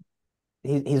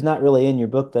he's not really in your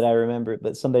book that I remember,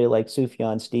 but somebody like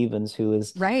Sufjan Stevens, who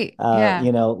is, Right. Yeah.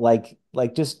 like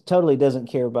like just totally doesn't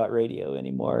care about radio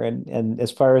anymore. And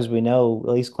as far as we know,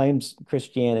 at least claims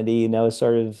Christianity, is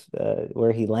sort of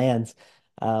where he lands.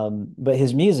 But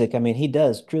his music, I mean, he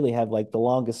does truly have like the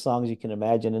longest songs you can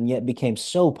imagine, and yet became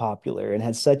so popular and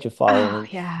had such a Oh, following,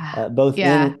 yeah. both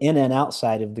Yeah. in and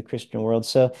outside of the Christian world.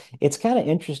 So it's kind of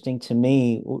interesting to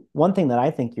me. One thing that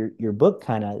I think your book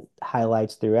kind of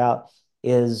highlights throughout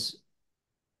is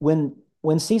when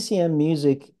CCM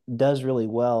music does really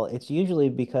well, it's usually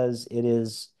because it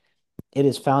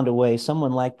has found a way.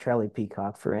 Someone like Charlie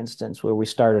Peacock, for instance, where we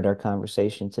started our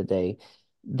conversation today,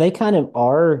 they kind of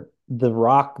are the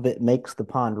rock that makes the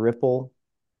pond ripple.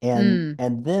 Mm,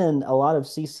 And then a lot of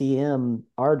CCM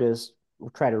artists will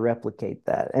try to replicate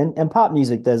that. And pop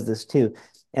music does this too.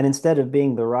 And instead of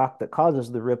being the rock that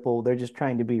causes the ripple, they're just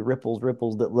trying to be ripples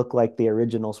that look like the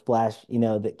original splash,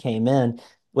 that came in,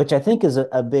 which I think is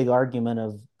a big argument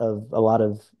of a lot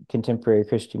of contemporary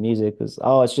Christian music is,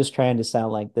 oh, it's just trying to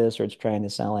sound like this or it's trying to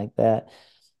sound like that.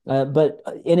 But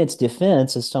in its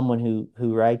defense, as someone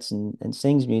who writes and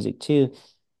sings music too,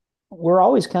 we're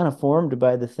always kind of formed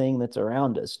by the thing that's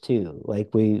around us too.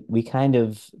 Like we kind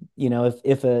of,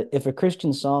 if a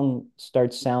Christian song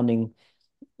starts sounding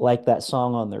like that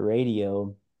song on the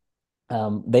radio,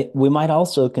 we might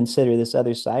also consider this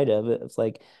other side of it. It's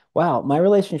like, wow, my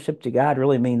relationship to God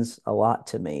really means a lot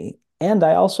to me. And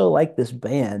I also like this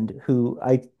band who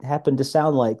I happen to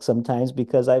sound like sometimes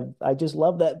because I just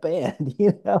love that band,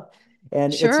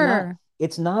 And sure.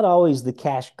 it's not always the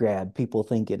cash grab people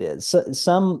think it is. So,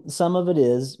 some of it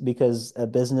is because a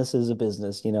business is a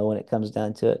business, when it comes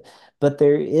down to it. But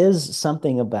there is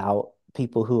something about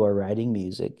people who are writing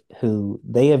music who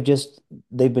they've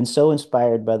been so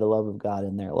inspired by the love of God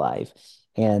in their life.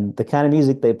 And the kind of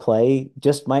music they play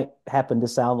just might happen to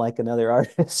sound like another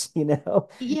artist. And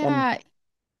Yeah.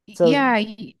 so Yeah.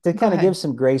 to Go kind of give ahead.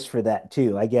 some grace for that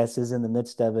too, I guess, is in the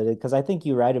midst of it. Because I think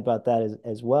you write about that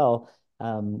as well.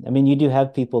 I mean, you do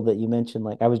have people that you mentioned,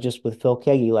 like I was just with Phil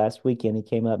Keggy last weekend. He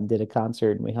came up and did a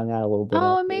concert and we hung out a little bit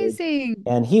Oh, afterwards. amazing.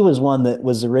 And he was one that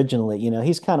was originally,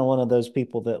 he's kind of one of those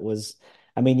people that was,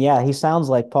 I mean, yeah, he sounds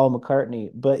like Paul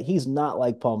McCartney, but he's not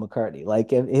like Paul McCartney.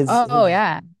 Like Oh,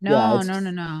 yeah. yeah, No, no, no,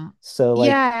 it's no. so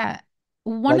Yeah.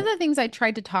 One of like, the things I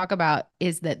tried to talk about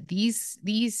is that these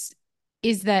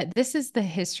is that this is the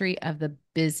history of the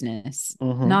business,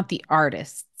 mm-hmm, not the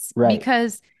artists, right.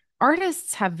 because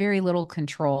artists have very little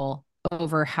control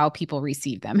over how people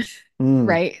receive them, Mm,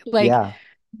 right? Like, yeah.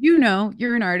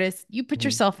 you're an artist, you put Mm-hmm,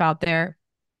 yourself out there,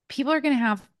 people are going to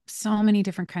have so many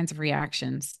different kinds of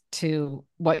reactions to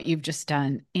what you've just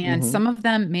done. And mm-hmm, some of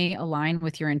them may align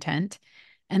with your intent.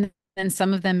 And then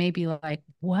some of them may be like,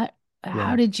 what?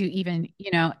 How yeah. did you even,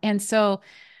 And so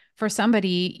for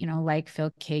somebody, like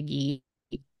Phil Kagey,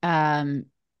 um,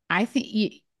 I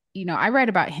think, I write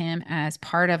about him as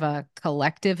part of a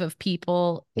collective of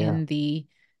people Yeah. in the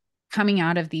coming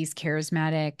out of these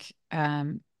charismatic,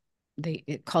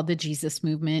 called the Jesus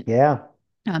movement, Yeah.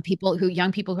 young people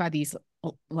who had these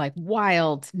like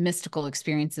wild mystical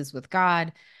experiences with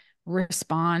God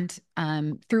respond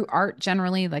through art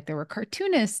generally. Like there were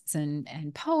cartoonists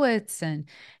and poets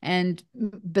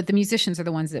but the musicians are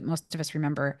the ones that most of us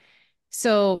remember.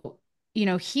 So,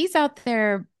 he's out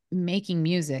there making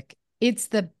music. It's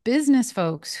the business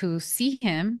folks who see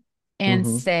him and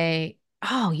Mm-hmm. say,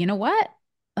 "Oh, you know what?"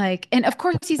 Like, and of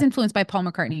course he's influenced by Paul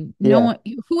McCartney. No Yeah. one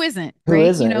who isn't, Who right?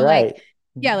 isn't? Like, Right.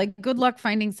 yeah, like good luck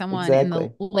finding someone in the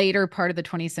Exactly. later part of the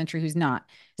 20th century who's not.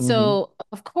 Mm-hmm. So,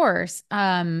 of course,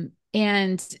 but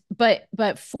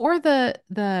for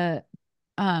the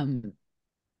um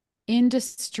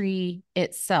industry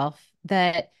itself,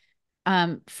 that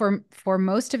for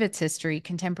most of its history,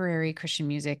 contemporary Christian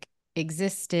music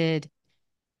existed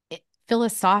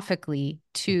philosophically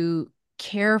to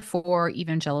care for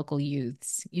evangelical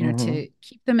youths, Mm-hmm. to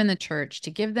keep them in the church,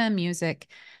 to give them music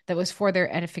that was for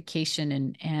their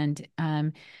edification and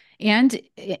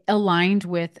aligned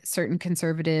with certain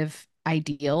conservative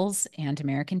ideals and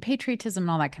American patriotism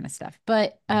and all that kind of stuff.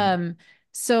 But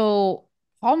so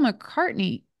Paul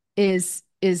McCartney is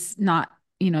not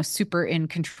super in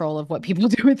control of what people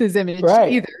do with his image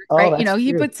Right. either, Oh, right? that's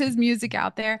He true. puts his music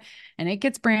out there and it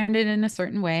gets branded in a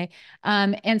certain way.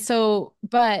 And so,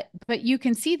 but you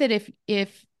can see that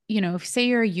if say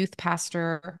you're a youth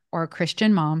pastor or a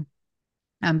Christian mom,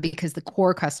 because the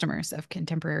core customers of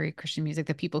contemporary Christian music,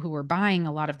 the people who were buying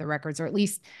a lot of the records, or at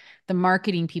least the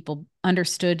marketing people,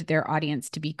 understood their audience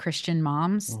to be Christian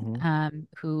moms, Mm-hmm.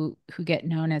 who get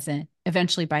known as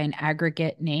eventually by an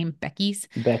aggregate name, Becky's.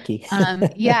 Becky.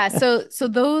 Yeah, so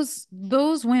those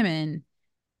women,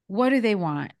 what do they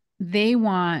want? they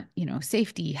want,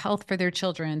 safety, health for their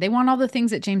children. They want all the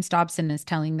things that James Dobson is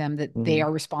telling them that they Mhm.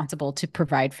 are responsible to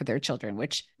provide for their children,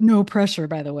 which no pressure,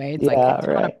 by the way. It's like a Yeah, ton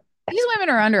of right. these women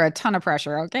are under a ton of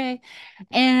pressure, okay?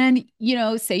 And,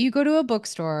 say you go to a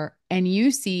bookstore and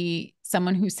you see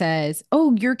someone who says,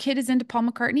 "Oh, your kid is into Paul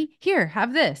McCartney. Here,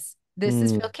 have this. This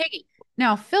is Phil Mm, Kagi."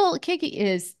 Now, Phil Kagi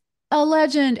is a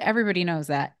legend. Everybody knows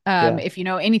that. yeah. If you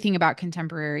know anything about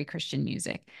contemporary Christian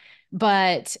music.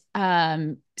 But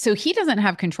so he doesn't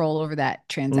have control over that Mm,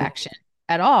 transaction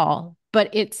at all,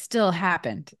 but it still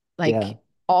happened yeah. like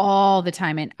all the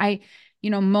time. And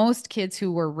most kids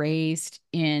who were raised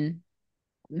in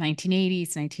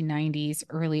 1980s, 1990s,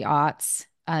 early aughts,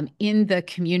 in the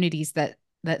communities that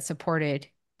supported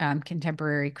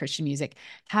contemporary Christian music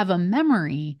have a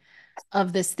memory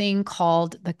of this thing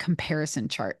called the comparison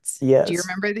charts. Do you Yes.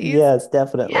 remember these? Yes, Yeah,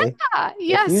 definitely.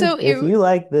 yeah. So If it you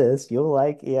like this, you'll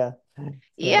like, yeah. So,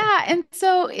 Yeah, and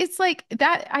so it's like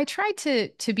that I tried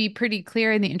to be pretty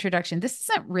clear in the introduction. This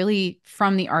isn't really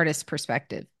from the artist's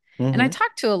perspective. And I hmm.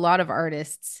 talked to a lot of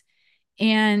artists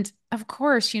and of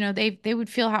course, they would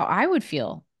feel how I would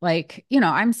feel. Like,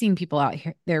 I'm seeing people out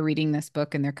here they're reading this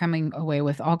book and they're coming away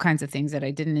with all kinds of things that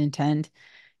I didn't intend.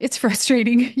 It's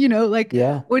frustrating, like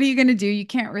Yeah. what are you going to do? You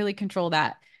can't really control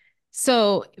that.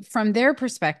 So, from their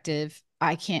perspective,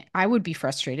 I would be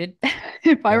frustrated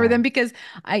if I were Yeah. them because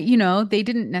they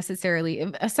didn't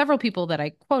necessarily several people that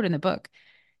I quote in the book,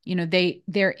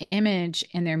 their image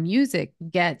and their music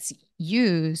gets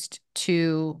used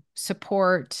to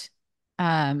support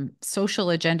social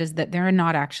agendas that they're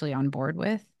not actually on board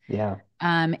with. Yeah.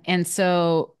 And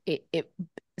so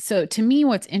so to me,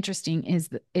 what's interesting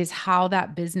is how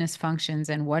that business functions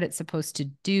and what it's supposed to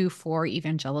do for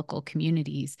evangelical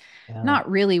communities, Yeah. not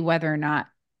really whether or not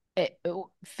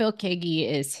Phil Kagi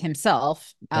is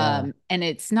himself. Yeah. And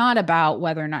it's not about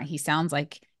whether or not he sounds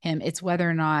like him. It's whether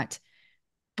or not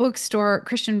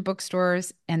Christian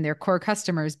bookstores and their core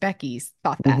customers, Becky's,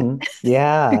 thought that.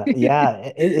 Yeah,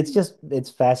 yeah. It's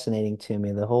fascinating to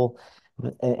me, the whole,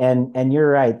 and you're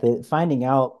right, the finding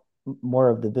out more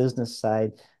of the business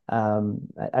side.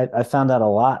 I found out a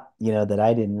lot, that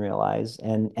I didn't realize.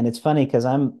 And it's funny because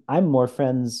I'm more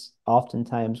friends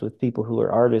oftentimes with people who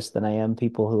are artists than I am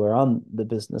people who are on the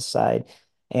business side.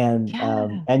 Yeah.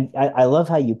 And I love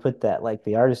how you put that, like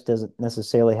the artist doesn't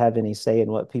necessarily have any say in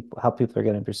how people are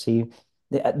going to perceive.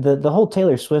 The whole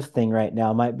Taylor Swift thing right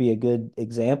now might be a good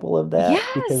example of that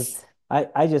because Yes.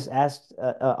 I just asked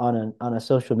on a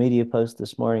social media post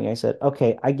this morning. I said,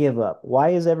 "Okay, I give up. Why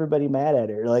is everybody mad at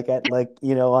her?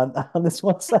 On on this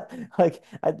one side,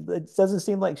 it doesn't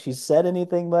seem like she said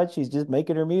anything much. She's just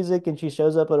making her music and she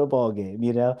shows up at a ball game,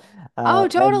 Oh,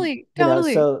 and totally.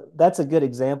 Totally. so that's a good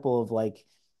example of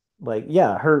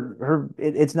yeah,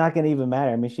 it's not going to even matter.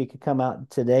 I mean, she could come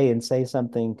out today and say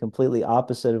something completely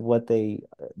opposite of what the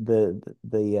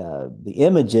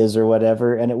image is or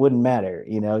whatever, and it wouldn't matter,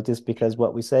 just because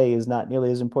what we say is not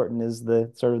nearly as important as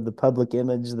the sort of the public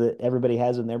image that everybody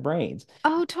has in their brains.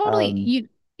 Oh, totally.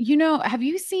 Um, Have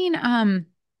you seen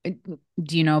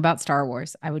do you know about Star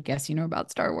Wars? I would guess you know about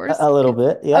Star Wars. a little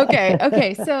bit, yeah. Okay,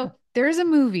 okay. So there's a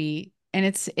movie and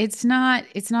it's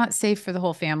not safe for the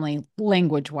whole family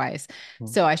language wise.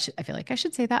 So I feel like I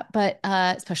should say that, but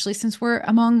especially since we're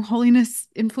among holiness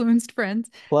influenced friends.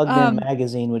 Plugged In Um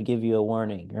magazine would give you a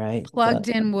warning, right? So, Plugged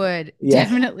in would yeah.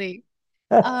 definitely.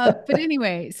 But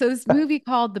anyway, so this movie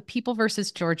called The People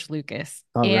versus George Lucas,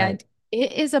 All right. and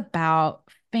it is about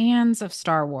fans of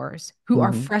Star Wars who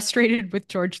are Hmm. frustrated with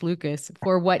George Lucas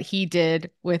for what he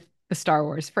did with the Star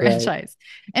Wars Right. franchise.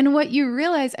 And what you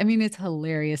realize, I mean, it's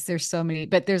hilarious. There's so many,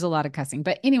 but there's a lot of cussing.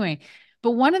 But anyway,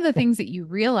 but one of the things that you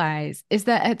realize is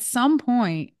that at some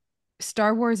point,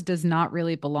 Star Wars does not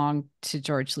really belong to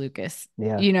George Lucas.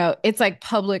 Yeah. It's like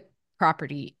public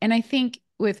property. And I think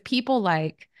with people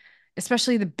like,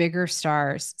 especially the bigger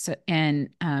stars, and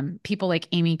people like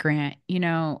Amy Grant,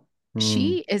 Mm,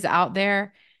 she is out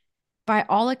there by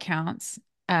all accounts.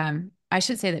 I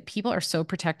should say that people are so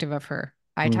protective of her.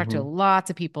 I talk to hmm. lots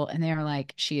of people, and they are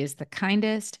like, she is the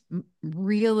kindest,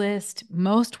 realist,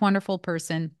 most wonderful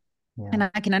person. Yeah. And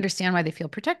I can understand why they feel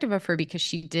protective of her because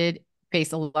she did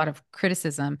face a lot of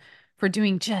criticism for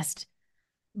doing just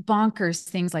bonkers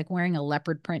things like wearing a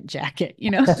leopard print jacket,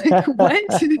 like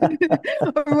what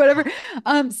or whatever.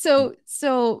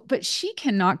 But she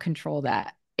cannot control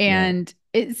that. Yeah. And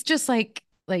it's just like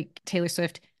Taylor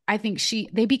Swift. I think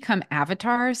they become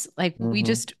avatars. Like Hmm.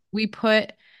 we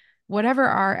put whatever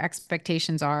our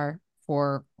expectations are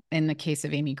for, in the case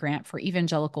of Amy Grant, for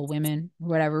evangelical women,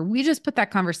 whatever, we just put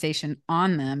that conversation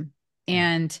on them. Yeah.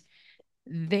 And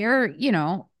they're,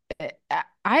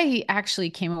 I actually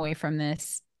came away from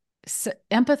this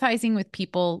empathizing with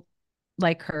people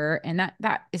like her, and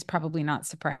that is probably not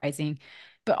surprising,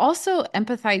 but also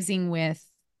empathizing with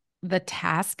the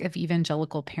task of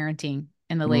evangelical parenting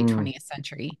in the late Mm, 20th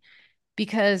century,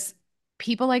 because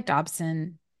people like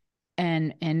Dobson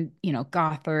and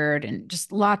Gothard and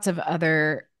just lots of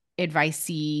other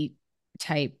advicey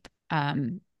type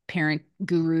parent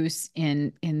gurus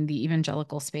in the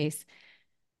evangelical space,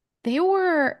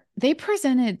 they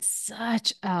presented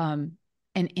such an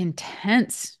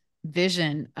intense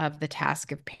vision of the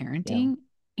task of yeah. parenting.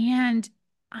 And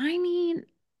I mean,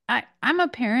 I'm a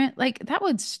parent, like that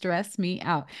would stress me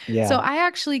out. So Yeah. I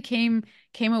actually came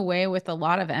away with a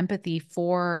lot of empathy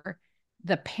for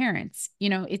the parents.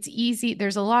 It's easy.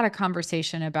 There's a lot of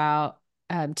conversation about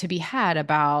to be had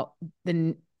about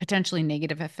the potentially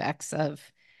negative effects of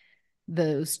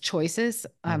those choices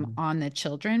Mhm. on the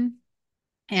children,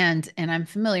 and I'm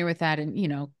familiar with that, and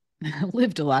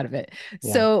lived a lot of it.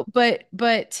 Yeah. So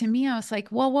but to me I was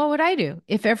like, well, what would I do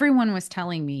if everyone was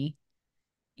telling me,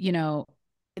 you know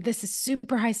this is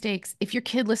super high stakes, if your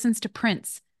kid listens to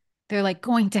Prince, they're like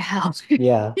going to hell.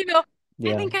 Yeah. you know I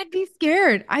Yeah. think I'd be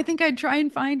scared. I think I'd try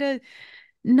and find a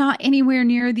not anywhere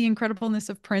near the incredibleness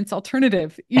of Prince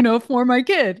alternative, for my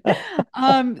kid.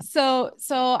 So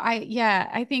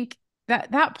I think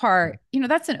that part,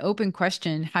 that's an open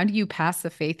question. How do you pass the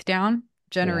faith down Yeah.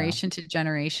 generation to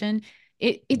generation?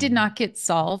 It did Yeah. not get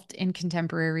solved in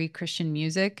contemporary Christian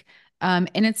music. And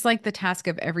it's like the task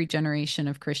of every generation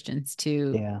of Christians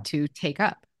to Yeah. to take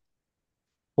up.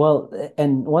 Well,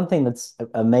 and one thing that's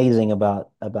amazing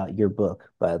about your book,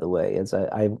 by the way, is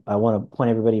I want to point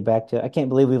everybody back to, I can't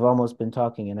believe we've almost been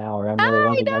talking an hour. I'm really I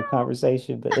loving our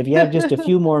conversation, but if you have just a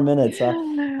few more minutes,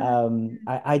 know.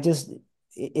 I just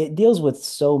it deals with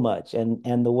so much,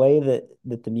 and the way that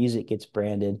the music gets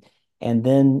branded, and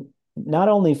then not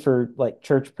only for like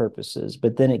church purposes,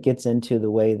 but then it gets into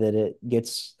the way that it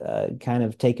gets kind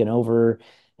of taken over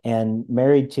and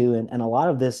married to, and a lot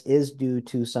of this is due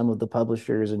to some of the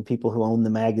publishers and people who own the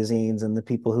magazines and the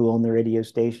people who own the radio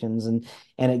stations, and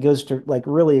it goes to like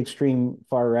really extreme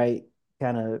far right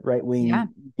kind of right Yeah.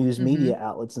 wing news Hmm. media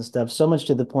outlets and stuff, so much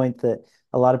to the point that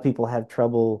a lot of people have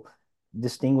trouble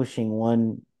distinguishing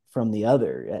one from the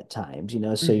other at times,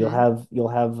 so you'll Hmm.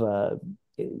 have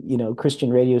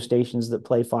Christian radio stations that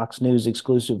play Fox News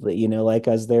exclusively, like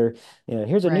as their,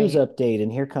 here's a news Right. update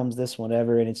and here comes this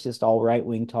whatever, and it's just all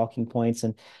right-wing talking points,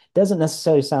 and it doesn't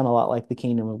necessarily sound a lot like the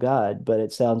kingdom of God, but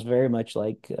it sounds very much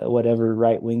like whatever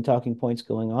right-wing talking points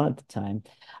going on at the time.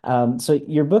 So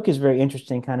your book is very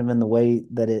interesting kind of in the way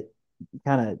that it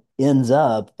kind of ends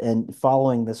up and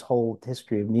following this whole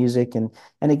history of music, and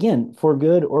again, for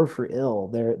good or for ill,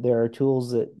 there are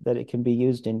tools that it can be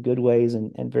used in good ways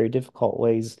and very difficult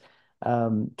ways,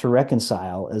 to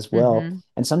reconcile as well. Hmm.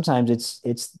 And sometimes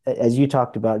it's as you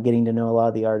talked about, getting to know a lot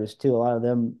of the artists too. A lot of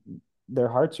them, their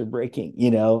hearts are breaking,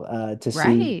 to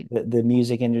see Right. the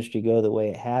music industry go the way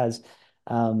it has.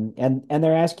 And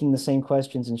they're asking the same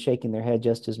questions and shaking their head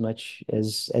just as much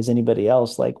as anybody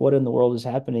else. Like, what in the world is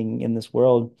happening in this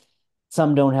world?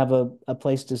 Some don't have a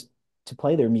place to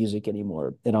play their music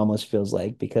anymore. It almost feels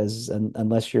like, because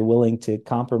unless you're willing to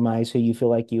compromise who you feel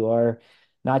like you are,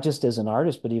 not just as an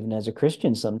artist, but even as a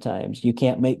Christian, sometimes you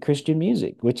can't make Christian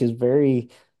music, which is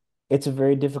it's a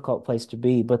very difficult place to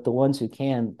be. But the ones who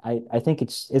can, I think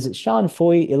is it Sean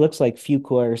Foy? It looks like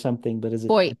Fuqua or something, but is it, I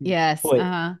Boy, think, yes. Foy,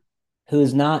 Uh-huh. who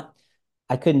is not,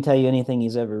 I couldn't tell you anything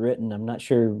he's ever written. I'm not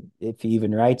sure if he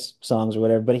even writes songs or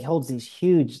whatever, but he holds these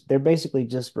huge, they're basically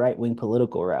just right-wing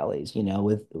political rallies,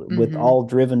 with Hmm. all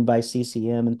driven by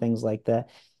CCM and things like that.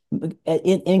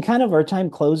 In kind of our time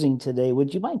closing today,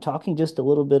 would you mind talking just a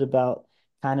little bit about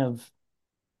kind of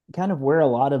kind of where a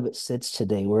lot of it sits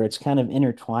today, where it's kind of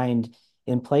intertwined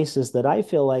in places that I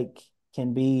feel like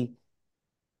can be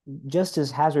just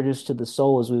as hazardous to the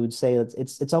soul as we would say.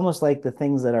 It's almost like the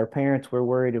things that our parents were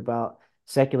worried about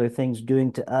secular things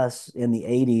doing to us in the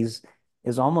 80s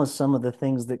is almost some of the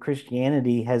things that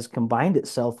Christianity has combined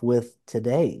itself with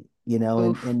today,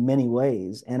 Oof. in many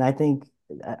ways. And I think,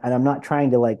 and I'm not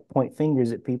trying to like point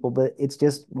fingers at people, but it's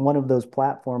just one of those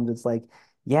platforms. It's like,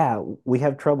 yeah, we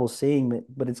have trouble seeing it,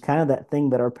 but it's kind of that thing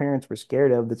that our parents were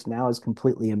scared of that's now is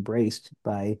completely embraced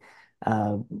by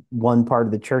uh, one part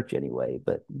of the church anyway.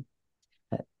 But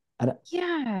I, I don't-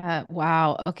 Yeah.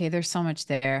 Wow. Okay, there's so much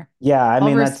there. yeah, I I'll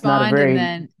mean, that's not a respond and very,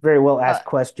 then very well uh, asked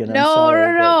question. I'm no, sorry,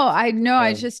 no, but no. I know. I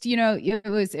um, just,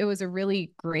 it was a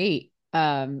really great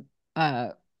uh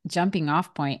jumping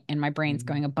off point, and my brain's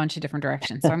going a bunch of different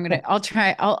directions. So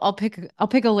I'll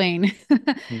pick a lane.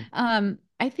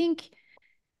 I think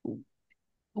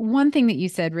One thing that you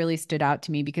said really stood out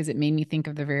to me because it made me think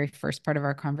of the very first part of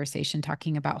our conversation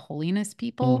talking about holiness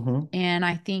people. Mm-hmm. And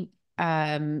I think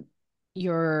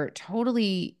you're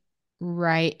totally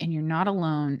right, and you're not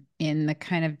alone in the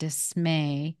kind of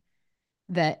dismay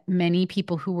that many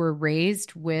people who were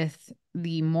raised with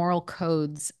the moral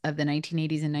codes of the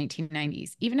 1980s and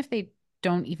 1990s, even if they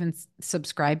don't even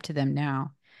subscribe to them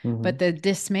now, Mm-hmm. but the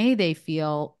dismay they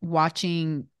feel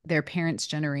watching their parents'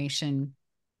 generation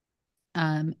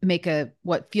make a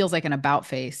what feels like an about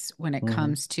face when it Mm-hmm.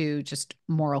 comes to just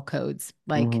moral codes,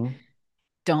 like Mm-hmm.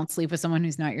 don't sleep with someone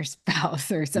who's not your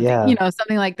spouse or something, Yeah.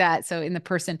 something like that. So in the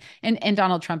person, and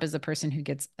Donald Trump is the person who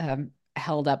gets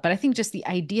held up, but I think just the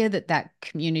idea that that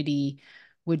community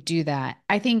would do that,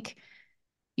 I think.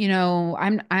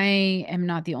 I am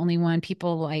not the only one.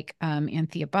 People like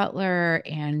Anthea Butler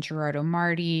and Gerardo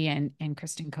Marti and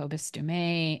Kristen Kobus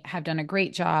Dumais have done a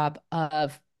great job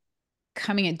of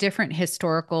coming at different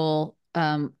historical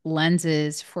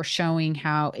lenses for showing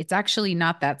how it's actually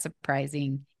not that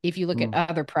surprising if you look at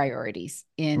Mm-hmm. other priorities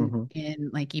in Mm-hmm.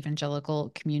 like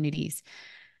evangelical communities.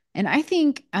 And I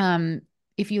think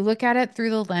if you look at it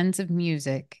through the lens of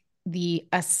music, the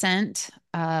ascent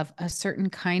of a certain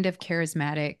kind of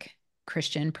charismatic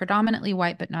Christian, predominantly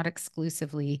white but not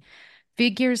exclusively,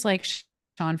 figures like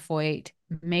Sean Foyt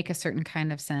make a certain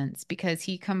kind of sense because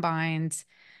he combines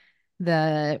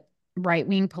the right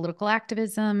wing political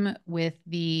activism with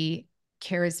the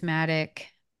charismatic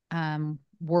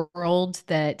world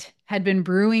that had been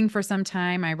brewing for some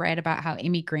time. I write about how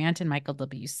Amy Grant and Michael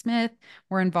W. Smith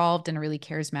were involved in a really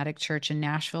charismatic church in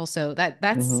Nashville. So that's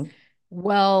Mm-hmm.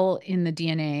 well in the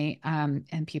DNA.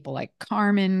 And people like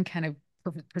Carmen kind of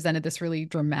presented this really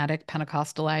dramatic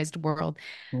Pentecostalized world.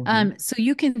 Mm-hmm. So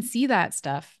you can see that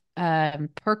stuff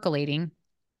percolating,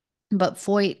 but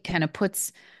Foyt kind of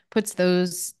puts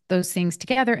those things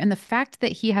together, and the fact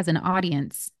that he has an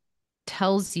audience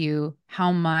tells you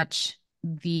how much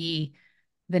the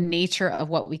nature of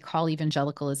what we call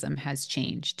evangelicalism has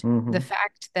changed. The Mm-hmm.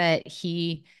 fact that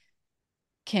he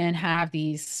can have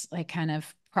these like kind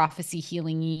of prophecy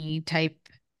healing type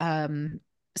um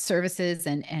services,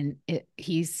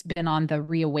 he's been on the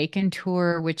Reawaken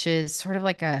tour, which is sort of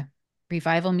like a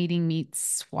revival meeting meets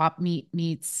swap meet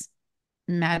meets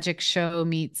magic show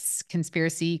meets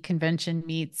conspiracy convention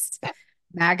meets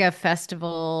MAGA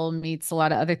festival meets a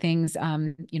lot of other things.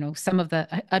 Some of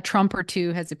a Trump or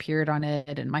two has appeared on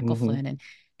it, and Michael Mm-hmm. Flynn. And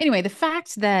anyway, the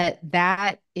fact that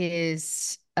that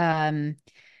is uh,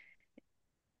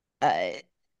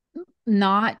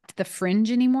 not the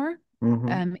fringe anymore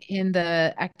Mm-hmm. in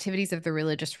the activities of the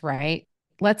religious right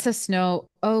lets us know,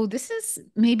 oh, this is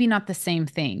maybe not the same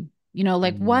thing.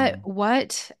 Like Mm-hmm.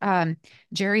 what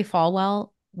Jerry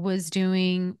Falwell was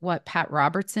doing, what Pat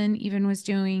Robertson even was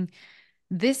doing.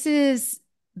 This is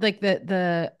like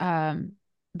the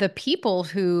people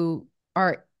who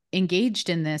are engaged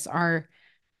in this are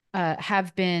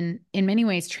have been in many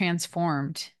ways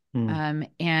transformed,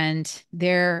 and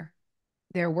they're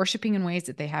worshiping in ways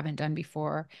that they haven't done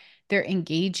before. They're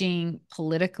engaging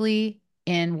politically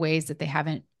in ways that they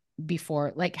haven't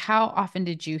before. Like, how often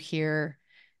did you hear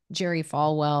Jerry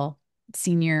Falwell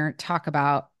Sr. talk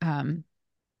about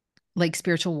like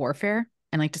spiritual warfare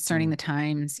and like discerning Mm-hmm. the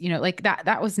times, like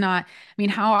that was not, I mean,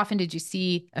 how often did you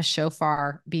see a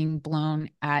shofar being blown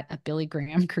at a Billy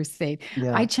Graham crusade?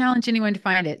 I Yeah. challenge anyone to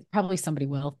find it. Probably somebody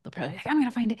will. They'll probably be like, I'm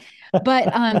gonna find it.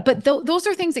 But those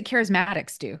are things that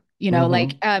charismatics do,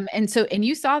 like Mm-hmm. and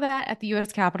you saw that at the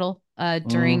US Capitol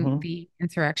during Mm-hmm. the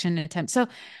insurrection attempt. So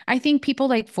I think people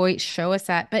like Foyt show us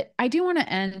that. But I do want to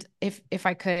end, if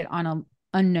I could, on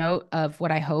a note of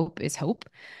what I hope is hope,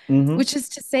 Mm-hmm. which is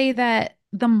to say that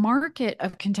the market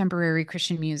of contemporary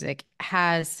Christian music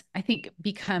has, I think,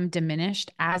 become diminished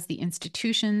as the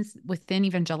institutions within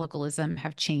evangelicalism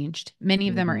have changed. Many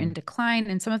of them are Mm-hmm. in decline,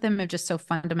 and some of them have just so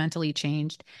fundamentally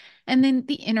changed. And then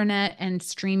the internet and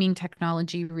streaming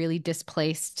technology really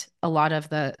displaced a lot of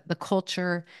the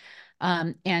culture.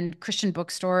 And Christian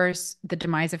bookstores, the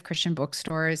demise of Christian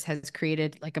bookstores has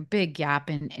created like a big gap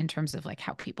in terms of like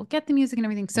how people get the music and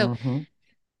everything. So Mm-hmm.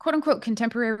 quote unquote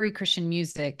contemporary Christian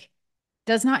music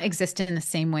does not exist in the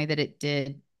same way that it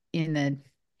did in the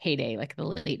heyday, like the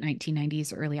late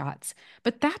 1990s, early aughts.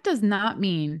 But that does not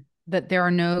mean that there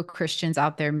are no Christians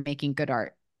out there making good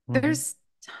art. Mm-hmm. There's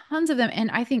tons of them. And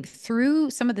I think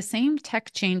through some of the same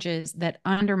tech changes that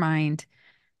undermined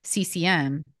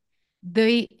CCM,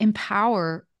 they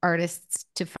empower artists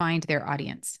to find their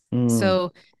audience. Mm.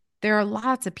 So there are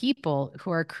lots of people who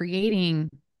are creating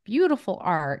beautiful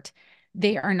art.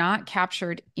 They are not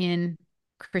captured in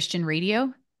Christian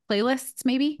radio playlists,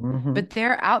 maybe, Hmm. but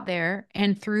they're out there.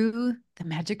 And through the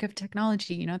magic of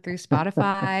technology, through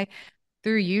Spotify,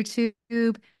 through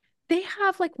YouTube, they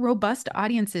have like robust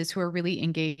audiences who are really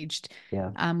engaged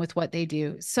Yeah. with what they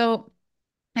do. So,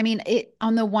 I mean, it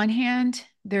on the one hand,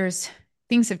 there's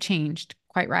things have changed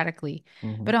quite radically,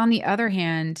 Hmm. but on the other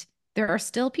hand, there are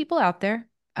still people out there.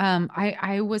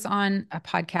 I was on a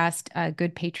podcast, a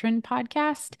Good Patron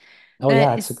podcast, Oh yeah,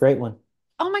 that it's a is, great one.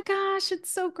 oh my gosh,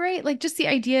 it's so great. Like just the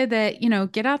idea that,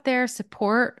 get out there,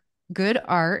 support good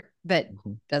art that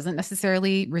Hmm. doesn't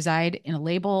necessarily reside in a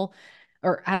label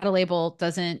or at a label,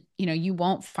 doesn't, you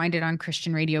won't find it on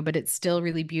Christian radio, but it's still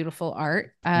really beautiful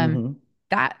art. Hmm.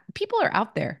 That people are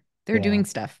out there. They're Yeah. doing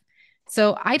stuff.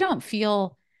 So I don't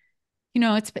feel,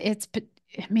 it's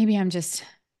maybe I'm just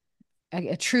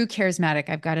a true charismatic.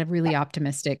 I've got a really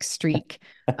optimistic streak.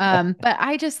 But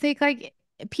I just think like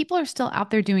people are still out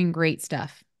there doing great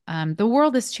stuff. The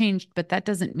world has changed, but that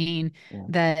doesn't mean Yeah.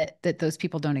 that those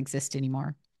people don't exist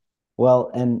anymore.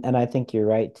 Well, and I think you're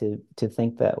right to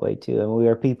think that way too. And we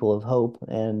are people of hope,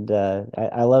 and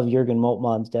I love Jürgen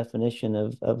Moltmann's definition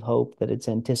of hope, that it's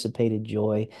anticipated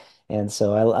joy. And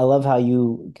so I love how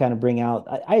you kind of bring out.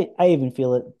 I even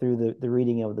feel it through the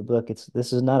reading of the book.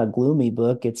 This is not a gloomy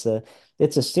book. It's a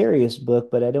serious book,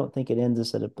 but I don't think it ends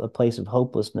us at a place of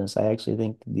hopelessness. I actually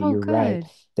think that Oh, you're right. good.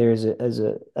 There's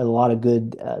a lot of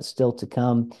good still to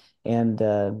come, and.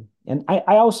 And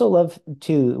I also love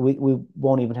too, we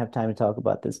won't even have time to talk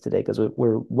about this today because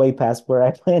we're way past where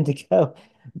I plan to go.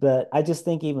 But I just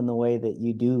think even the way that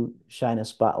you do shine a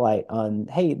spotlight on,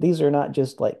 hey, these are not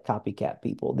just like copycat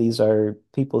people. These are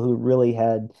people who really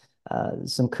had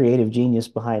some creative genius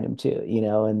behind them too,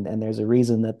 and there's a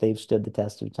reason that they've stood the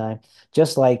test of time.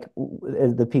 Just like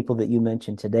the people that you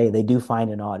mentioned today, they do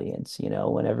find an audience,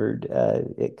 whenever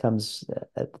it comes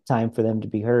at the time for them to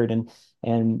be heard.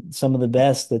 And some of the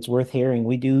best that's worth hearing,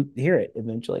 we do hear it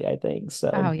eventually, I think. Oh, So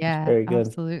it's yeah, very good.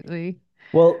 absolutely.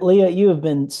 Well, Leah, you have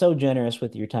been so generous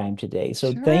with your time today.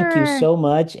 So thank you Sure. so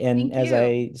much. And Thank as you.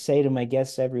 I say to my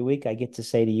guests every week, I get to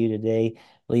say to you today,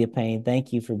 Leah Payne,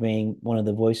 thank you for being one of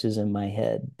the voices in my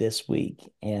head this week.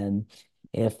 And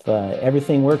if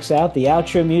everything works out, the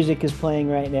outro music is playing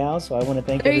right now. So I want to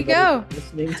thank There you everybody for go.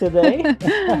 listening today.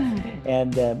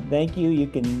 And thank you. You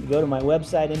can go to my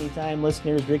website anytime,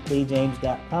 listeners,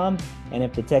 rickleejames.com. And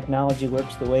if the technology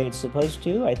works the way it's supposed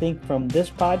to, I think from this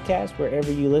podcast,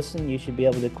 wherever you listen, you should be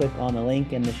able to click on the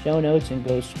link in the show notes and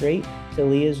go straight to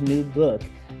Leah's new book.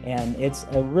 And it's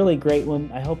a really great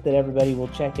one. I hope that everybody will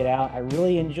check it out. I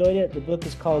really enjoyed it. The book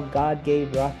is called God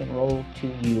Gave Rock and Roll to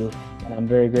You. And I'm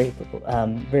very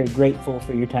grateful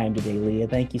for your time today, Leah.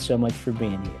 Thank you so much for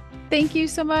being here. Thank you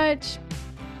so much.